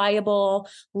less reliable,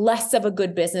 less of a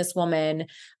good businesswoman.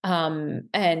 And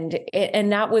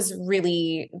that was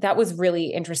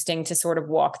really interesting to sort of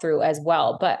walk through as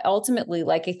well. But ultimately,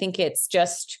 like, I think it's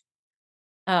just,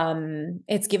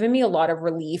 it's given me a lot of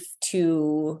relief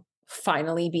to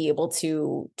finally be able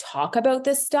to talk about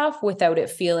this stuff without it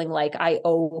feeling like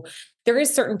there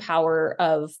is certain power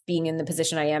of being in the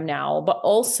position I am now, but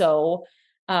also,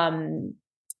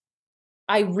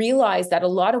 I realize that a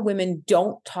lot of women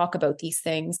don't talk about these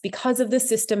things because of the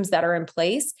systems that are in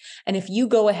place. And if you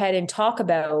go ahead and talk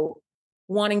about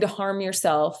wanting to harm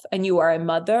yourself and you are a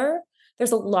mother,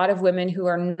 there's a lot of women who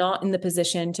are not in the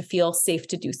position to feel safe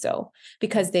to do so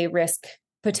because they risk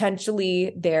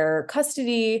potentially their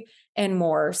custody and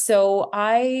more. So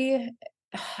I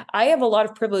have a lot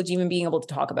of privilege even being able to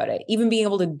talk about it, even being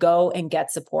able to go and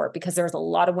get support, because there's a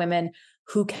lot of women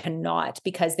who cannot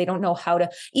because they don't know how to.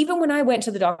 Even when I went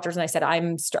to the doctors and I said, I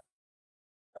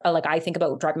think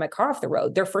about driving my car off the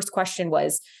road, their first question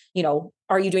was,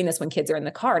 are you doing this when kids are in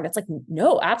the car? And it's like,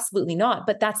 no, absolutely not.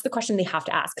 But that's the question they have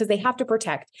to ask because they have to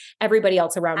protect everybody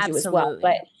else around you as well.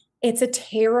 But it's a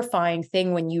terrifying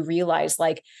thing when you realize,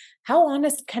 like, how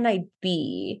honest can I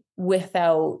be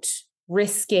without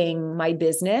risking my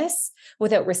business,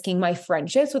 without risking my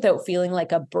friendships, without feeling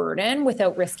like a burden,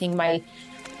 without risking my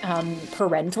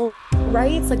parental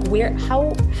rights? Like,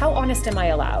 how honest am I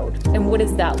allowed? And what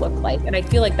does that look like? And I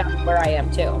feel like that's where I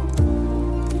am too.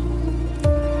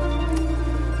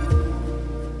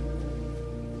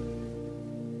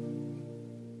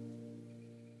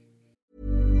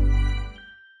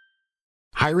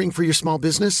 Hiring for your small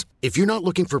business? If you're not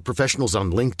looking for professionals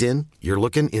on LinkedIn, you're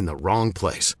looking in the wrong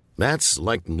place. That's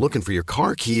like looking for your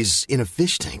car keys in a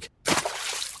fish tank.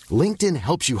 LinkedIn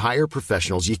helps you hire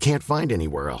professionals you can't find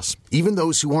anywhere else, even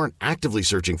those who aren't actively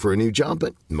searching for a new job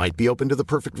but might be open to the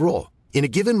perfect role. In a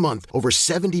given month, over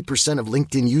 70% of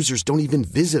LinkedIn users don't even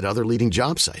visit other leading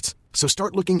job sites. So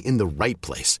start looking in the right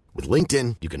place. With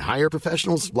LinkedIn, you can hire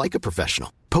professionals like a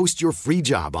professional. Post your free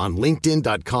job on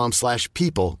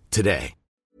linkedin.com/people today.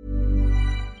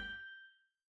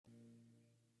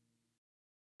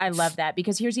 I love that,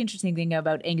 because here's the interesting thing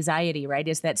about anxiety, right?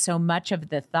 Is that so much of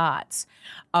the thoughts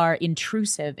are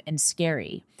intrusive and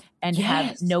scary and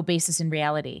have no basis in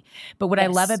reality. But what I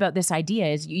love about this idea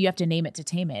is you have to name it to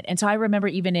tame it. And so I remember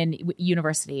even in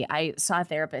university, I saw a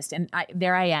therapist, and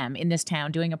there I am in this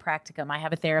town doing a practicum. I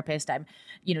have a therapist. I'm,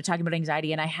 talking about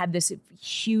anxiety, and I had this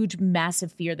huge,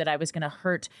 massive fear that I was going to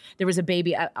hurt. There was a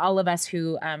baby. All of us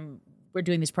who were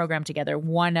doing this program together,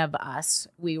 one of us,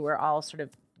 we were all sort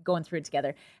of going through it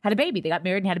together, had a baby. They got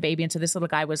married and had a baby. And so this little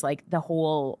guy was like our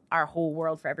whole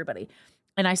world for everybody.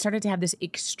 And I started to have this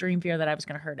extreme fear that I was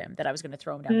going to hurt him, that I was going to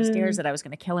throw him down the stairs, that I was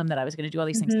going to kill him, that I was going to do all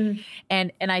these things.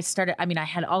 And I I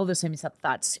had all of those same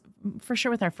thoughts for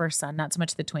sure with our first son, not so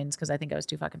much the twins, because I think I was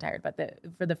too fucking tired, but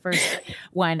for the first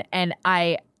one. And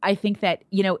I think that,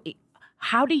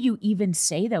 how do you even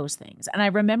say those things? And I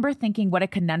remember thinking what a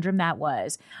conundrum that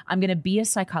was. I'm going to be a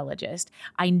psychologist.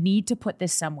 I need to put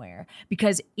this somewhere,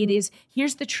 because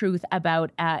here's the truth about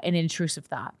an intrusive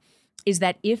thought, is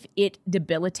that if it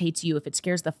debilitates you, if it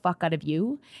scares the fuck out of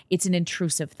you, it's an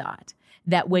intrusive thought.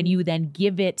 That when you then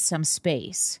give it some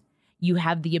space, you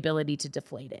have the ability to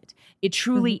deflate it. It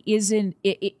truly isn't,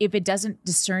 if it doesn't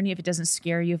discern you, if it doesn't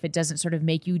scare you, if it doesn't sort of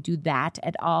make you do that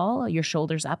at all, your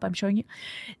shoulders up, I'm showing you,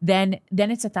 then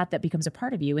it's a thought that becomes a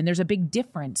part of you. And there's a big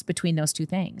difference between those two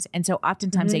things. And so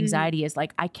oftentimes anxiety is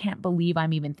like, I can't believe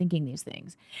I'm even thinking these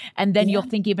things. And then you'll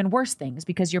think even worse things,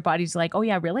 because your body's like, oh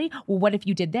yeah, really? Well, what if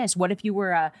you did this? What if you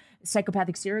were a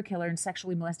psychopathic serial killer and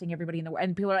sexually molesting everybody in the world?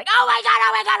 And people are like, oh my God,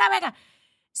 oh my God, oh my God.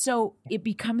 So it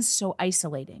becomes so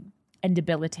isolating and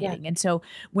debilitating. And so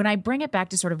when I bring it back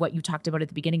to sort of what you talked about at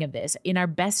the beginning of this, in our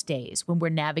best days, when we're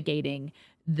navigating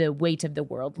the weight of the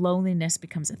world, loneliness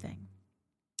becomes a thing.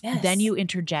 Then you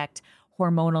interject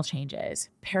hormonal changes,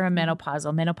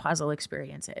 perimenopausal, menopausal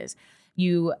experiences,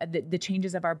 the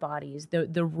changes of our bodies,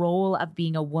 the role of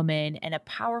being a woman and a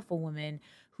powerful woman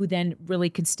who then really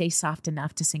can stay soft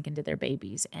enough to sink into their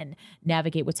babies and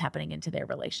navigate what's happening into their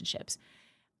relationships.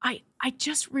 I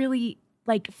just really,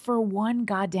 like, for one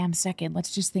goddamn second,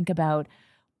 let's just think about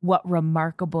what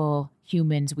remarkable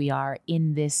humans we are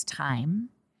in this time.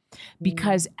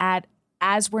 Because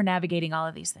as we're navigating all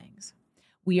of these things,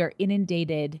 we are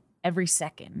inundated every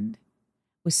second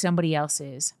with somebody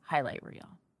else's highlight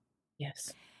reel.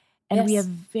 Yes. And we have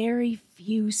very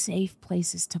few safe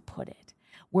places to put it.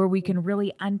 where we can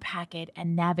really unpack it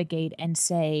and navigate and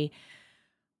say,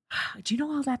 do you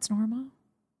know how that's normal?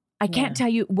 I can't tell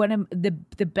you one of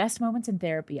the best moments in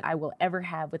therapy I will ever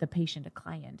have with a patient, a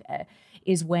client,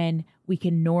 is when we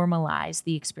can normalize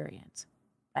the experience,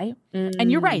 right?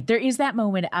 And you're right. There is that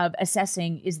moment of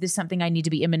assessing, is this something I need to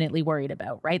be imminently worried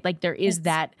about, right? Like there is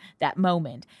that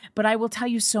moment. But I will tell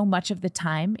you, so much of the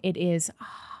time it is,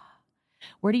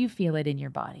 where do you feel it in your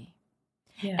body?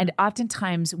 Yeah. And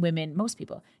oftentimes women, most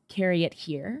people, carry it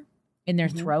here in their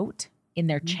throat, in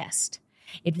their chest.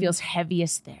 It feels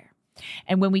heaviest there.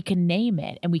 And when we can name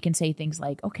it and we can say things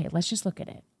like, okay, let's just look at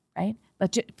it, right?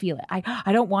 Let's just feel it.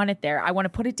 I don't want it there. I want to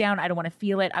put it down. I don't want to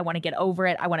feel it. I want to get over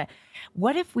it.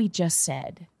 What if we just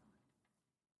said,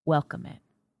 welcome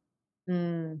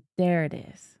it. There it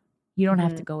is. You don't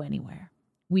have to go anywhere.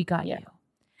 We got you.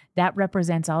 That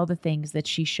represents all the things that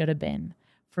she should have been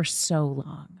for so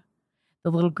long.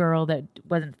 The little girl that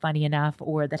wasn't funny enough,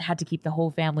 or that had to keep the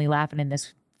whole family laughing in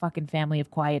this fucking family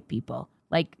of quiet people.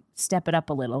 Like, step it up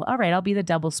a little. All right, I'll be the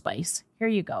double spice. Here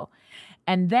you go.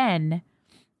 And then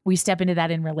we step into that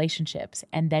in relationships,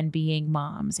 and then being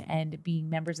moms and being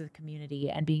members of the community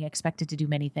and being expected to do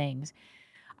many things.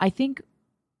 I think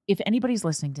if anybody's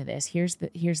listening to this, here's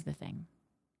the thing.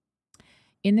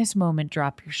 In this moment,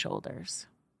 drop your shoulders,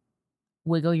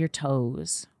 wiggle your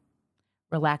toes,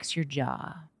 relax your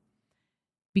jaw.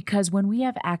 Because when we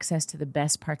have access to the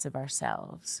best parts of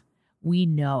ourselves, we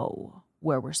know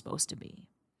where we're supposed to be.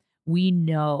 We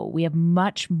know we have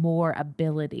much more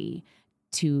ability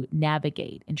to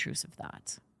navigate intrusive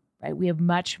thoughts, right? We have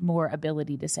much more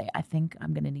ability to say, I think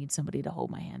I'm going to need somebody to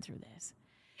hold my hand through this,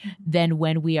 than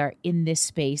when we are in this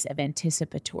space of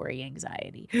anticipatory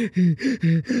anxiety.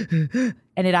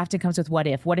 And it often comes with what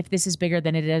if. What if this is bigger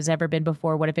than it has ever been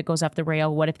before? What if it goes off the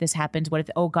rail? What if this happens? What if,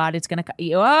 oh God, it's going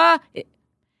to...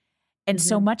 And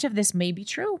so much of this may be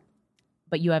true,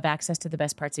 but you have access to the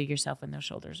best parts of yourself when those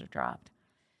shoulders are dropped.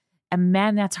 And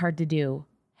man, that's hard to do.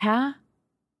 Huh?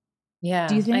 Yeah.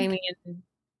 Do you think? I mean,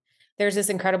 there's this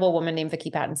incredible woman named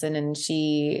Vicki Pattinson, and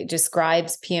she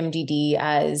describes PMDD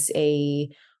as a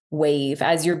wave.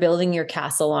 As you're building your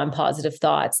castle on positive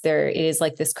thoughts, there is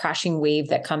like this crashing wave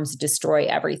that comes to destroy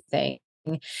everything.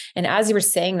 And as you were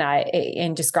saying that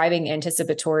in describing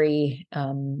anticipatory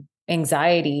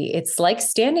anxiety, it's like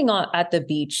standing at the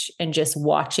beach and just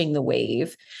watching the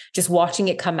wave, just watching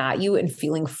it come at you and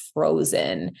feeling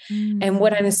frozen. And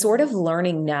what I'm sort of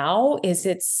learning now is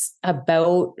it's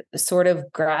about sort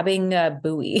of grabbing a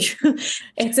buoy.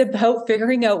 It's about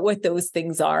figuring out what those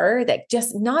things are, that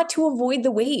just not to avoid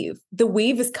the wave. The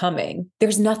wave is coming.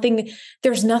 There's nothing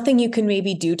you can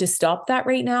maybe do to stop that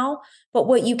right now. But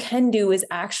what you can do is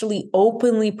actually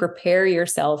openly prepare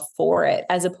yourself for it,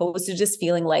 as opposed to just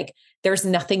feeling like there's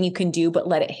nothing you can do but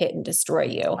let it hit and destroy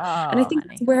you. And I think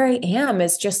that's where I am,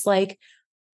 is just like,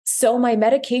 so my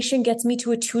medication gets me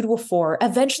to a 2 to a 4.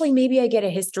 Eventually, maybe I get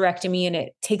a hysterectomy and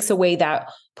it takes away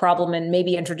that problem and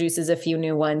maybe introduces a few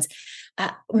new ones.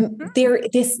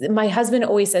 My husband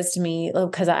always says to me,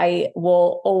 because I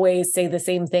will always say the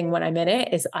same thing when I'm in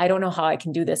it, is I don't know how I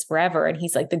can do this forever. And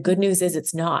he's like, the good news is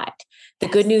it's not. The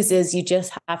good news is you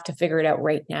just have to figure it out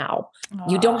right now.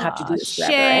 You don't have to do this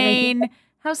forever. Shane,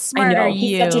 how smart are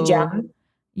you? He's such a gem.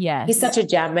 Yes. He's such a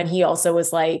gem. And he also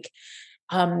was like,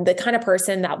 the kind of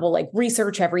person that will like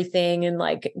research everything and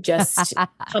like just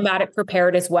come at it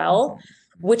prepared as well,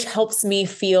 which helps me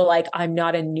feel like I'm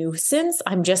not a nuisance.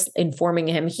 I'm just informing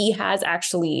him. He has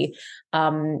actually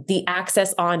the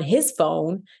access on his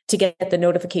phone to get the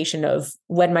notification of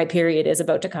when my period is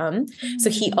about to come. So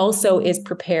he also is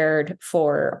prepared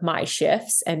for my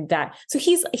shifts, and that. So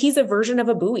he's a version of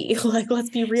a buoy. Like, let's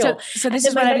be real. So this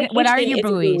is what are your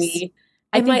buoys?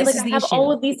 I have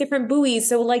all of these different buoys.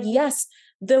 So like, yes,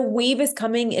 the wave is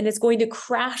coming and it's going to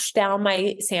crash down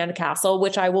my sandcastle,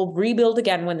 which I will rebuild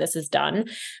again when this is done.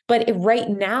 But right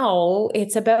now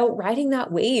it's about riding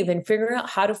that wave and figuring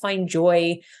out how to find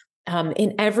joy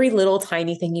in every little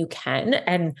tiny thing you can.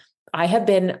 And I have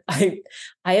been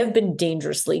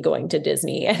dangerously going to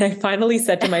Disney. And I finally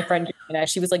said to my friend, Joanna,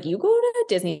 she was like, you go to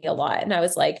Disney a lot. And I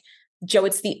was like, Joe,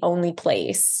 it's the only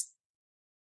place.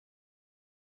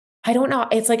 I don't know.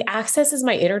 It's like access is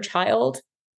my inner child.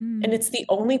 And it's the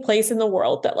only place in the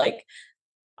world that like,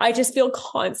 I just feel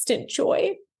constant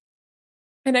joy.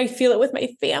 And I feel it with my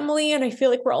family, and I feel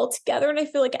like we're all together, and I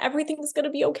feel like everything's going to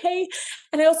be okay.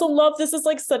 And I also love, this is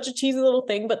like such a cheesy little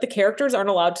thing, but the characters aren't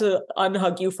allowed to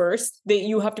unhug you first.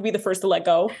 You have to be the first to let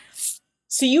go.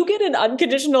 So you get an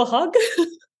unconditional hug.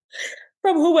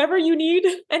 from whoever you need.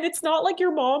 And it's not like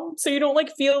your mom. So you don't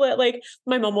like feel that like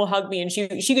my mom will hug me and she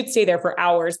could stay there for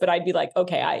hours, but I'd be like,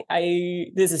 okay, I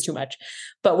this is too much.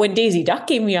 But when Daisy Duck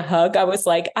gave me a hug, I was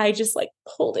like, I just like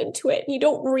pulled into it and you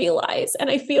don't realize. And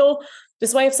I feel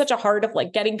this is why I have such a heart of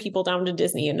like getting people down to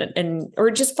Disney and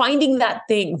or just finding that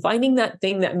thing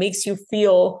that makes you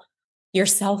feel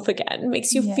yourself again,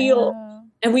 makes you feel.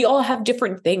 And we all have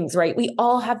different things, right? We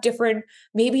all have different,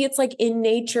 maybe it's like in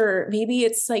nature, maybe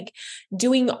it's like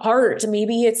doing art,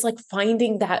 maybe it's like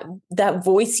finding that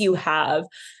voice you have.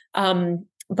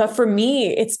 But for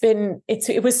me,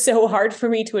 it was so hard for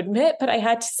me to admit, but I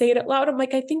had to say it out loud. I'm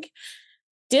like, I think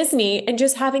Disney and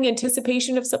just having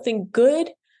anticipation of something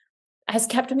good has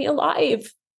kept me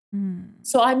alive.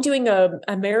 So I'm doing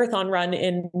a marathon run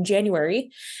in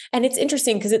January, and it's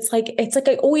interesting because it's like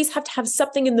I always have to have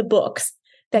something in the books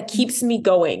that keeps me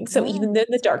going. So even in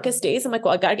the darkest days, I'm like,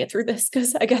 well, I got to get through this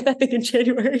because I got that thing in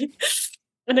January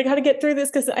and I got to get through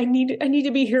this because I need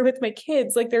to be here with my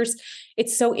kids. Like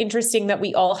it's so interesting that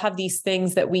we all have these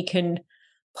things that we can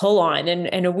pull on.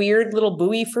 And a weird little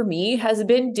buoy for me has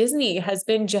been Disney, has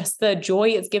been just the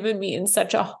joy it's given me in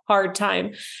such a hard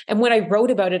time. And when I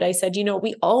wrote about it, I said,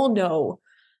 we all know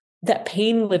that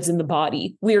pain lives in the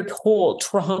body. We're told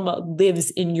trauma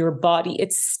lives in your body.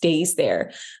 It stays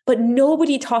there. But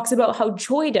nobody talks about how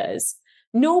joy does.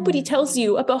 Nobody tells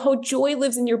you about how joy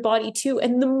lives in your body too.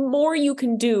 And the more you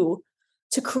can do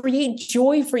to create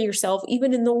joy for yourself,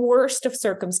 even in the worst of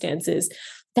circumstances,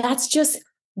 that's just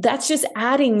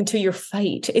adding to your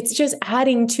fight.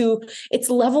 It's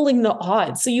leveling the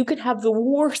odds. So you could have the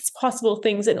worst possible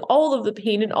things and all of the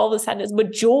pain and all the sadness,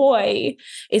 but joy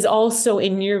is also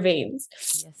in your veins.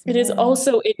 Yes, it is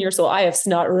also in your soul. I have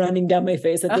snot running down my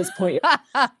face at this point.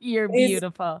 You're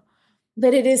beautiful.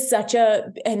 But it is such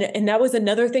and that was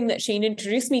another thing that Shane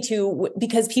introduced me to,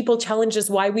 because people challenged us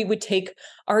why we would take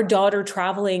our daughter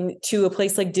traveling to a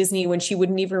place like Disney when she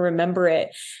wouldn't even remember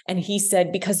it. And he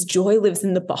said, because joy lives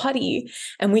in the body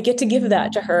and we get to give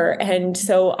that to her. And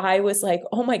so I was like,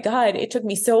 oh my God, it took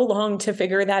me so long to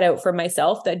figure that out for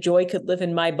myself, that joy could live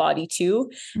in my body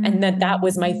too. And that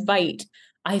was my fight.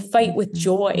 I fight with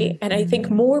joy. And I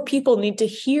think more people need to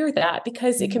hear that,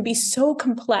 because it can be so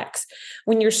complex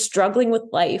when you're struggling with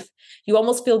life. You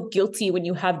almost feel guilty when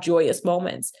you have joyous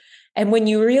moments. And when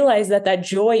you realize that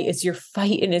joy is your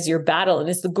fight and is your battle and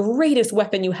is the greatest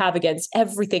weapon you have against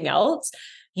everything else,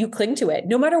 you cling to it,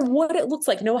 no matter what it looks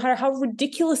like, no matter how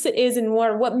ridiculous it is, and no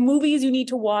matter what movies you need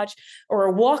to watch or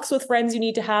walks with friends you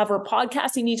need to have or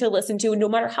podcasts you need to listen to, no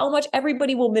matter how much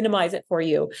everybody will minimize it for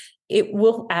you, it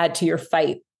will add to your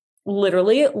fight.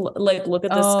 Literally, like, look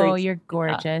at the screen. Oh, you're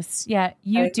gorgeous. Yeah,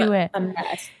 you do it.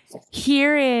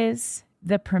 Here is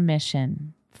the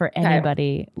permission for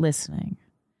anybody listening.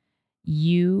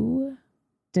 You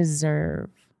deserve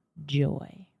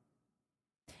joy.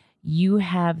 You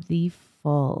have the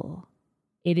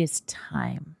it is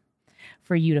time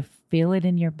for you to feel it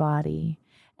in your body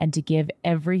and to give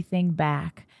everything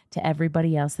back to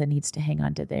everybody else that needs to hang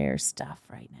on to their stuff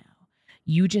right now.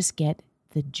 You just get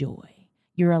the joy.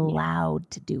 You're allowed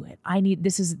to do it.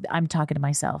 I'm talking to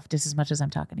myself just as much as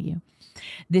I'm talking to you.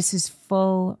 This is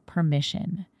full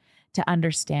permission to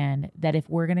understand that if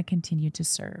we're going to continue to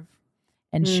serve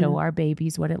and show our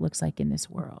babies what it looks like in this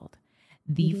world,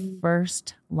 the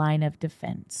first line of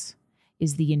defense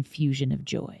is the infusion of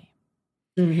joy.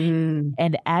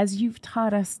 And as you've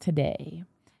taught us today,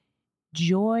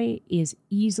 joy is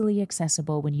easily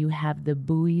accessible when you have the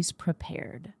buoys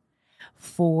prepared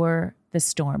for the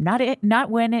storm. Not if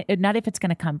it's going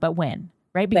to come, but when,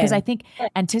 right? Because I think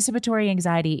anticipatory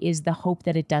anxiety is the hope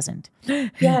that it doesn't.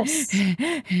 Yes.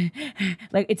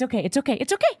 Like, it's okay.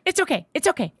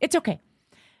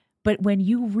 But when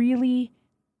you really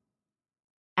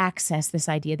access this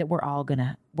idea that we're all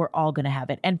gonna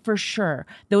have it, and for sure,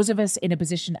 those of us in a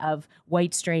position of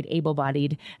white, straight,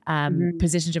 able-bodied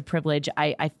positions of privilege,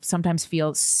 I sometimes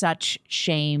feel such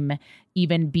shame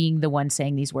even being the one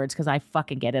saying these words, because I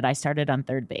fucking get it. I started on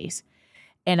third base,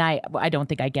 and I don't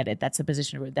think I get it. That's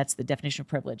the definition of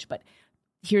privilege. But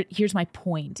here's my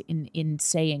point in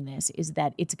saying this, is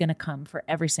that it's going to come for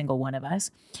every single one of us.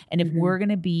 And if we're going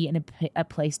to be in a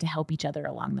place to help each other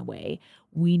along the way,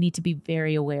 we need to be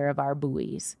very aware of our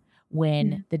buoys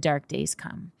when the dark days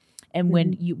come. And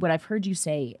when what I've heard you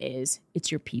say is,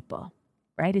 it's your people,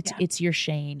 right? It's your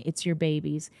Shane, it's your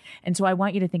babies. And so I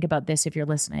want you to think about this if you're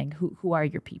listening. Who are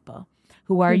your people?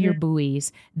 Who are your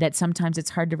buoys that sometimes it's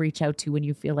hard to reach out to when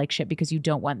you feel like shit because you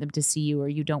don't want them to see you or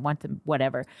you don't want them,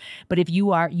 whatever. But if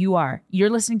you're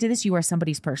listening to this, you are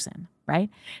somebody's person, right?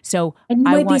 So and you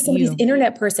might be somebody's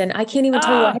internet person. I can't even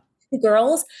tell you what.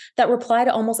 girls that reply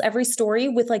to almost every story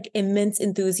with like immense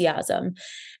enthusiasm.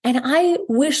 And I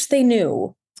wish they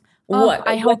knew I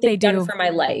what hope they've they done do. for my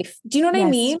life. Do you know what I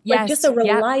Yes. mean? Like just Yes. a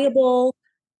Yep. reliable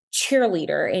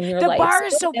cheerleader in your The life. bar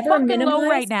is so Never fucking low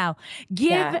right minimize. now.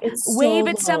 Yeah, it's Wave so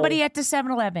at somebody low. at the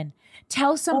 7-Eleven.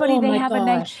 Tell somebody Oh they my have a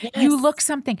nice, gosh. you Yes. look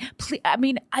something. Please, I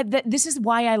mean, this is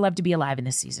why I love to be alive in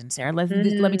this season, Sarah. Let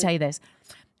me tell you this,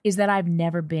 is that I've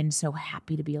never been so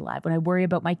happy to be alive. When I worry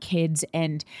about my kids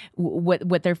and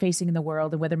what they're facing in the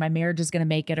world and whether my marriage is going to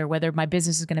make it or whether my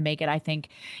business is going to make it, I think,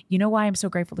 you know why I'm so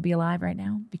grateful to be alive right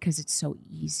now? Because it's so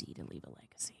easy to leave a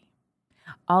legacy.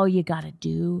 All you got to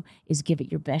do is give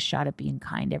it your best shot at being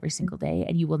kind every single day,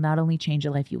 and you will not only change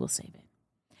a life, you will save it.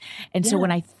 And so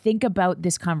when I think about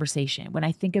this conversation, when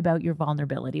I think about your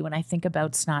vulnerability, when I think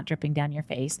about snot dripping down your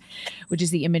face, which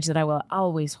is the image that I will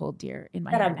always hold dear in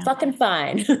my But heart I'm now. fucking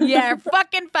fine. Yeah,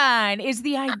 fucking fine, is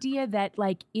the idea that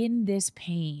like in this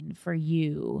pain for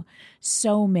you,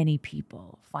 so many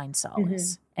people find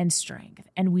solace and strength,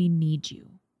 and we need you.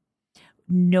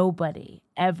 Nobody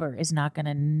ever is not going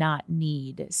to not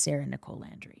need Sarah Nicole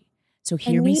Landry. So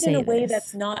hear and me need say in a way this.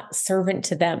 that's not servant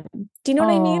to them. Do you know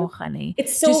what I mean? Oh, honey.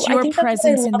 It's so, Just I your think that's what I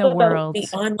presence in love the about world. the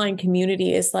online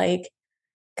community is like,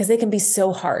 because they can be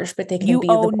so harsh, but they can You be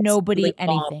owe the most nobody really calm,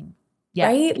 anything. Yeah.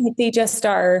 right? Like they just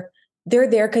are, they're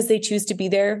there because they choose to be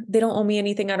there. They don't owe me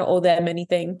anything. I don't owe them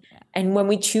anything. Yeah. And when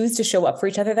we choose to show up for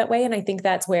each other that way, and I think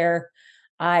that's where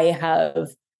I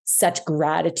have such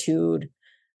gratitude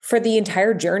for the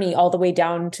entire journey, all the way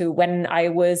down to when I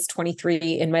was 23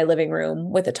 in my living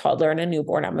room with a toddler and a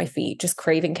newborn on my feet, just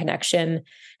craving connection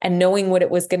and knowing what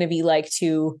it was going to be like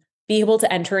to be able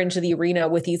to enter into the arena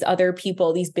with these other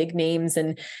people, these big names,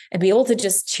 and be able to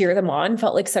just cheer them on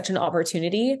felt like such an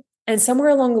opportunity. And somewhere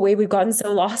along the way, we've gotten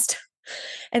so lost.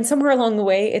 And somewhere along the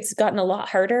way, it's gotten a lot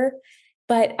harder.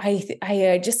 But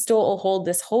I just still hold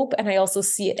this hope. And I also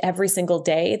see it every single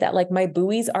day that like my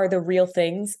buoys are the real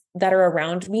things that are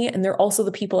around me. And they're also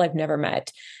the people I've never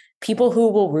met, people who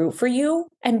will root for you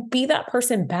and be that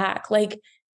person back. Like,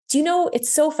 do you know, it's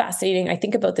so fascinating. I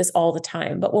think about this all the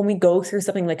time, but when we go through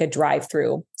something like a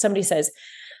drive-through, somebody says,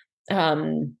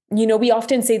 we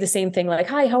often say the same thing, like,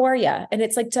 hi, how are you? And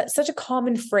it's like such a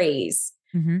common phrase.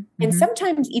 And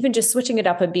sometimes even just switching it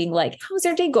up and being like, how's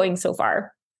your day going so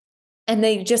far? And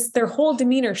their whole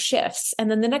demeanor shifts. And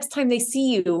then the next time they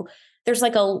see you, there's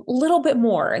like a little bit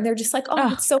more. And they're just like,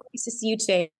 oh, it's so nice to see you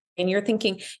today. And you're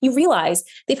thinking, you realize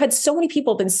they've had so many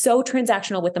people been so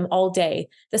transactional with them all day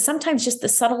that sometimes just the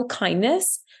subtle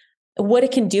kindness, what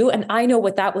it can do. And I know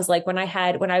what that was like when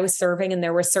I was serving and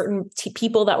there were certain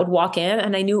people that would walk in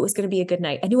and I knew it was going to be a good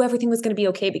night. I knew everything was going to be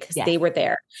okay because they were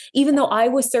there. Even though I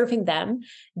was serving them,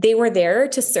 they were there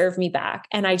to serve me back.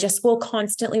 And I just will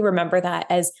constantly remember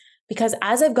that because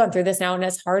as I've gone through this now and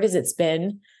as hard as it's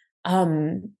been,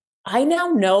 I now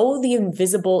know the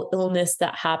invisible illness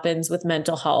that happens with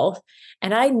mental health.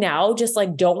 And I now just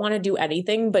like don't want to do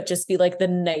anything but just be like the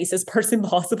nicest person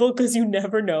possible, because you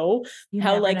never know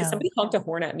somebody honked a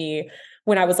horn at me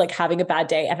when I was like having a bad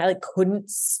day and I like couldn't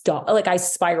stop. Like I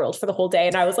spiraled for the whole day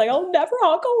and I was like, I'll never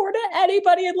honk a horn at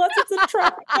anybody unless it's a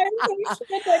traffic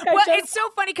violation. It's so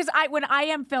funny because when I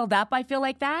am filled up, I feel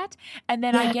like that. And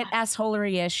then I get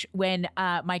assholery-ish when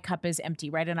my cup is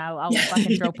empty, right? And I'll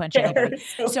fucking throw punch anybody.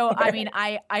 So I mean,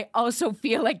 I also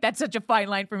feel like that's such a fine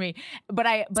line for me. But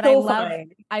I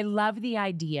love the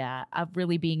idea of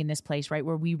really being in this place, right,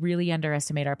 where we really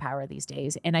underestimate our power these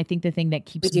days. And I think the thing that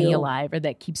keeps me alive, or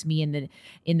that keeps me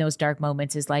in those dark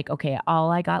moments, is like, okay, all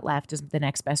I got left is the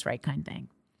next best right kind thing.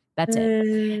 That's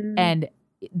it. And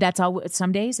that's all.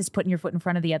 Some days it's putting your foot in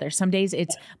front of the other. Some days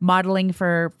it's modeling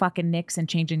for fucking Nicks and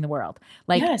changing the world.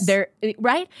 Like they're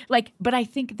right. Like, but I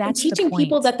think that's teaching the point.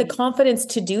 People that the confidence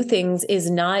to do things is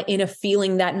not in a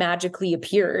feeling that magically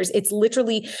appears. It's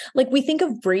literally like, we think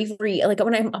of bravery. Like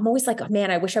when I'm always like, oh, man,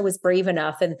 I wish I was brave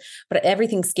enough. But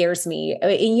everything scares me.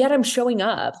 And yet I'm showing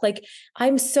up. Like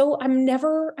I'm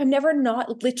never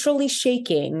not literally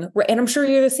shaking. And I'm sure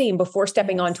you're the same before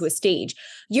stepping onto a stage.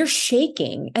 You're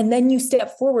shaking. And then you step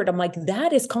forward. I'm like,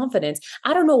 that is confidence.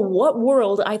 I don't know what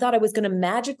world I thought I was going to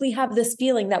magically have this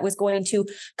feeling that was going to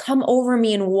come over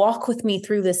me and walk with me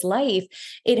through this life.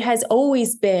 It has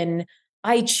always been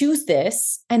I choose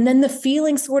this, and then the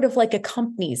feeling sort of like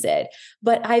accompanies it.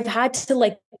 But I've had to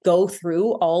like go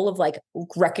through all of like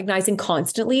recognizing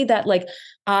constantly that like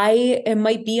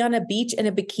might be on a beach in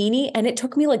a bikini, and it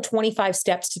took me like 25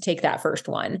 steps to take that first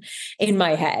one in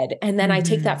my head. And then I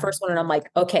take that first one and I'm like,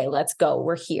 okay, let's go.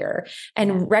 We're here.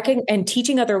 And and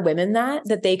teaching other women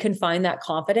that they can find that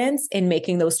confidence in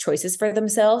making those choices for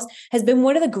themselves has been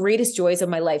one of the greatest joys of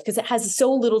my life, because it has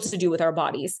so little to do with our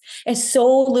bodies. It's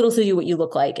so little to do what you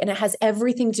look like. And it has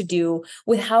everything to do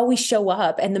with how we show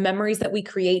up and the memories that we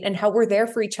create and how we're there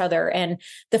for each other. And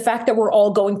the fact that we're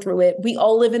all going through it. We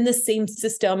all live in the same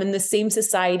system, in the same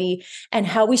society, and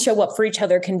how we show up for each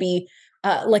other can be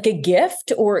like a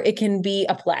gift, or it can be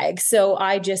a plague. So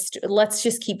let's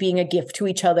just keep being a gift to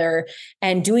each other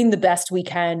and doing the best we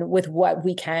can with what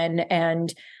we can,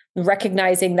 and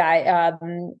recognizing that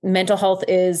mental health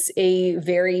is a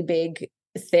very big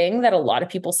thing that a lot of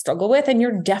people struggle with. And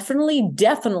you're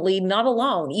definitely not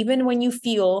alone, even when you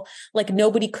feel like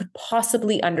nobody could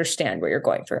possibly understand what you're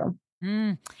going through.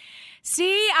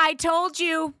 See, I told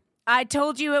you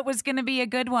it was going to be a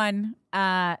good one.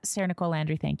 Sarah Nicole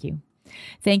Landry, thank you.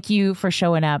 Thank you for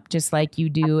showing up just like you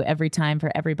do every time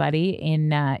for everybody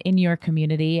in your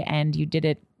community. And you did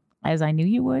it as I knew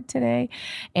you would today.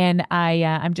 And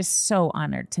I'm just so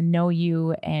honored to know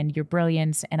you and your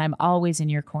brilliance. And I'm always in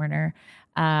your corner.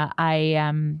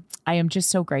 I am just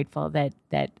so grateful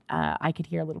that I could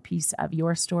hear a little piece of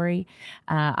your story.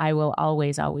 I will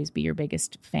always be your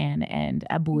biggest fan and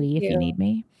a buoy if you need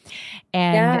me.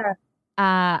 And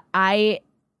I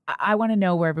want to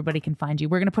know where everybody can find you.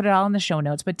 We're going to put it all in the show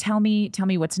notes, but tell me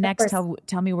what's next.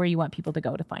 Tell me where you want people to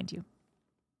go to find you.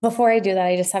 Before I do that,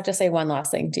 I just have to say one last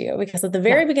thing to you, because at the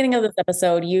very beginning of this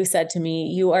episode, you said to me,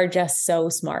 you are just so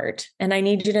smart. And I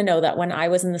need you to know that when I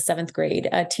was in the 7th grade,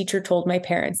 a teacher told my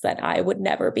parents that I would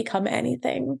never become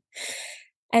anything.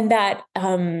 And that,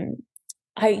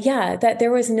 that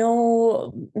there was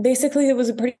basically it was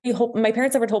a pretty hope. My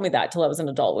parents never told me that till I was an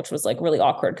adult, which was like really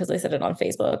awkward because I said it on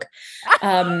Facebook.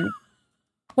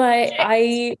 But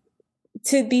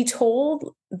to be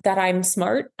told that I'm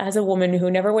smart as a woman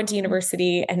who never went to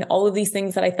university and all of these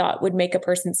things that I thought would make a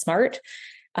person smart.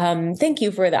 Thank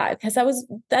you for that, because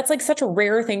that's like such a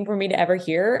rare thing for me to ever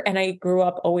hear. And I grew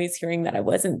up always hearing that I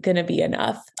wasn't going to be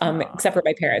enough, except for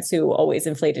my parents, who always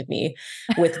inflated me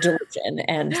with delusion.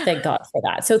 And thank God for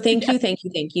that. So thank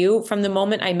you. From the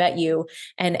moment I met you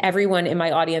and everyone in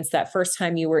my audience, that first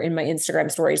time you were in my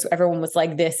Instagram stories, everyone was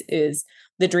like, this is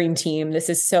the dream team. This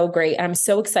is so great. And I'm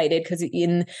so excited because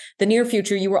in the near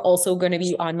future, you were also going to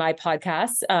be on my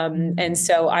podcast. And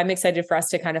so I'm excited for us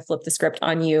to kind of flip the script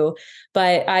on you.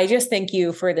 But I just thank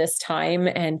you for this time,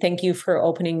 and thank you for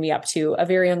opening me up to a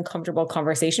very uncomfortable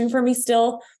conversation for me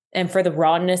still, and for the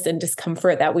rawness and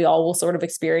discomfort that we all will sort of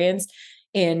experience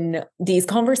in these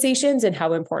conversations and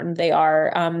how important they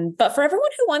are. But for everyone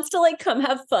who wants to like come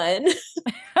have fun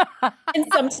and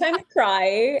sometimes cry,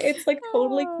 it's like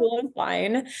totally cool and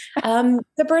fine.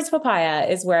 The Bird's Papaya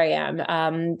is where I am.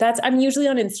 I'm usually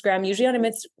on Instagram,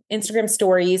 Instagram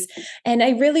stories, and I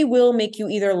really will make you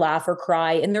either laugh or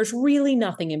cry. And there's really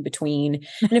nothing in between.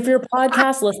 And if you're a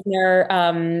podcast listener,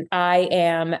 I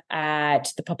am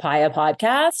at the Papaya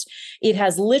Podcast. It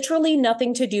has literally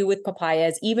nothing to do with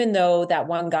papayas, even though that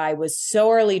one guy was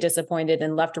sorely disappointed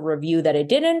and left a review that it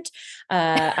didn't.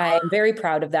 I am very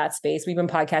proud of that space. We've been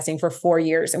podcasting for 4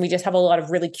 years, and we just have a lot of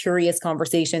really curious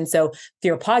conversations. So if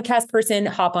you're a podcast person,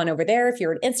 hop on over there. If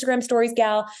you're an Instagram stories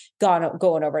gal,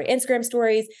 going over to Instagram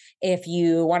stories. If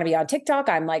you want to be on TikTok,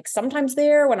 I'm like sometimes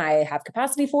there when I have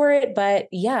capacity for it. But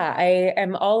yeah, I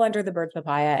am all under the Bird's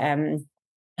Papaya, and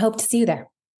hope to see you there.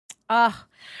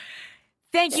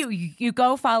 Thank you. You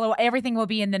go follow. Everything will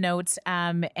be in the notes.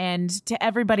 And to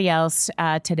everybody else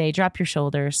today, drop your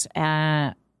shoulders.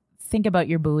 Think about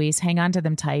your buoys. Hang on to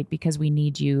them tight, because we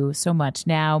need you so much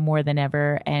now more than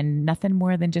ever, and nothing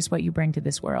more than just what you bring to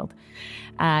this world.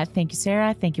 Thank you,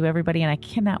 Sarah. Thank you, everybody. And I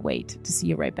cannot wait to see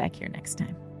you right back here next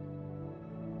time.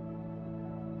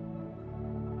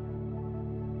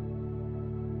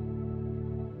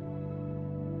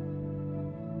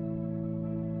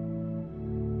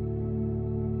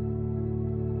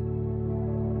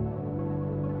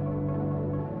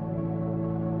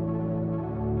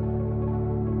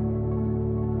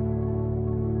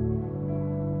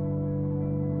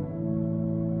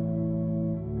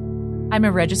 I'm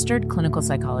a registered clinical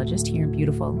psychologist here in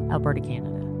beautiful Alberta,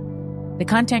 Canada. The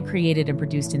content created and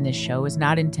produced in this show is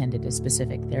not intended as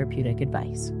specific therapeutic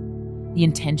advice. The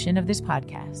intention of this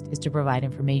podcast is to provide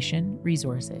information,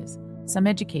 resources, some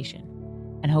education,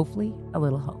 and hopefully a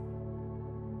little hope.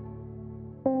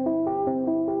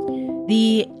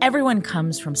 The Everyone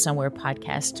Comes From Somewhere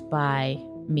podcast by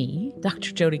me,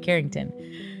 Dr. Jody Carrington,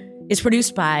 is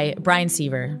produced by Brian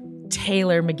Seaver,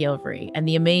 Taylor McGilvery, and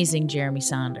the amazing Jeremy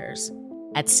Saunders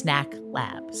at Snack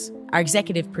Labs. Our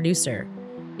executive producer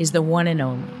is the one and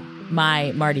only,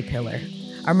 my Marty Pillar.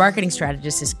 Our marketing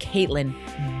strategist is Caitlin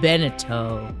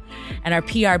Beneteau. And our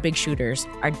PR big shooters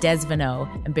are Des Vanneau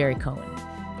and Barry Cohen.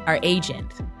 Our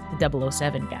agent, the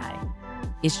 007 guy,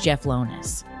 is Jeff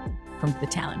Lonis from the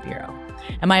Talent Bureau.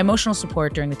 And my emotional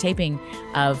support during the taping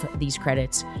of these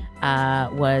credits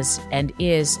was and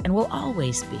is and will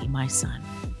always be my son,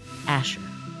 Asher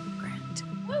Grant.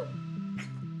 Woo.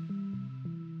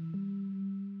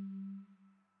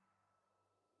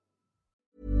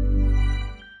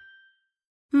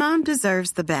 Mom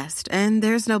deserves the best, and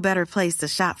there's no better place to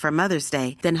shop for Mother's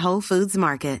Day than Whole Foods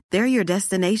Market. They're your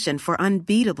destination for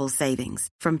unbeatable savings,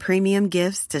 from premium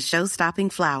gifts to show-stopping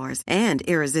flowers and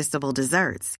irresistible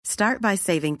desserts. Start by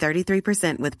saving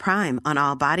 33% with Prime on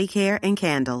all body care and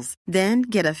candles. Then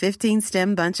get a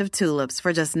 15-stem bunch of tulips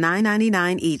for just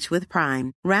 $9.99 each with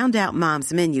Prime. Round out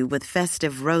Mom's menu with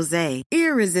festive rosé,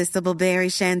 irresistible berry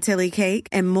chantilly cake,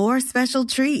 and more special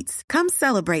treats. Come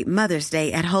celebrate Mother's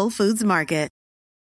Day at Whole Foods Market.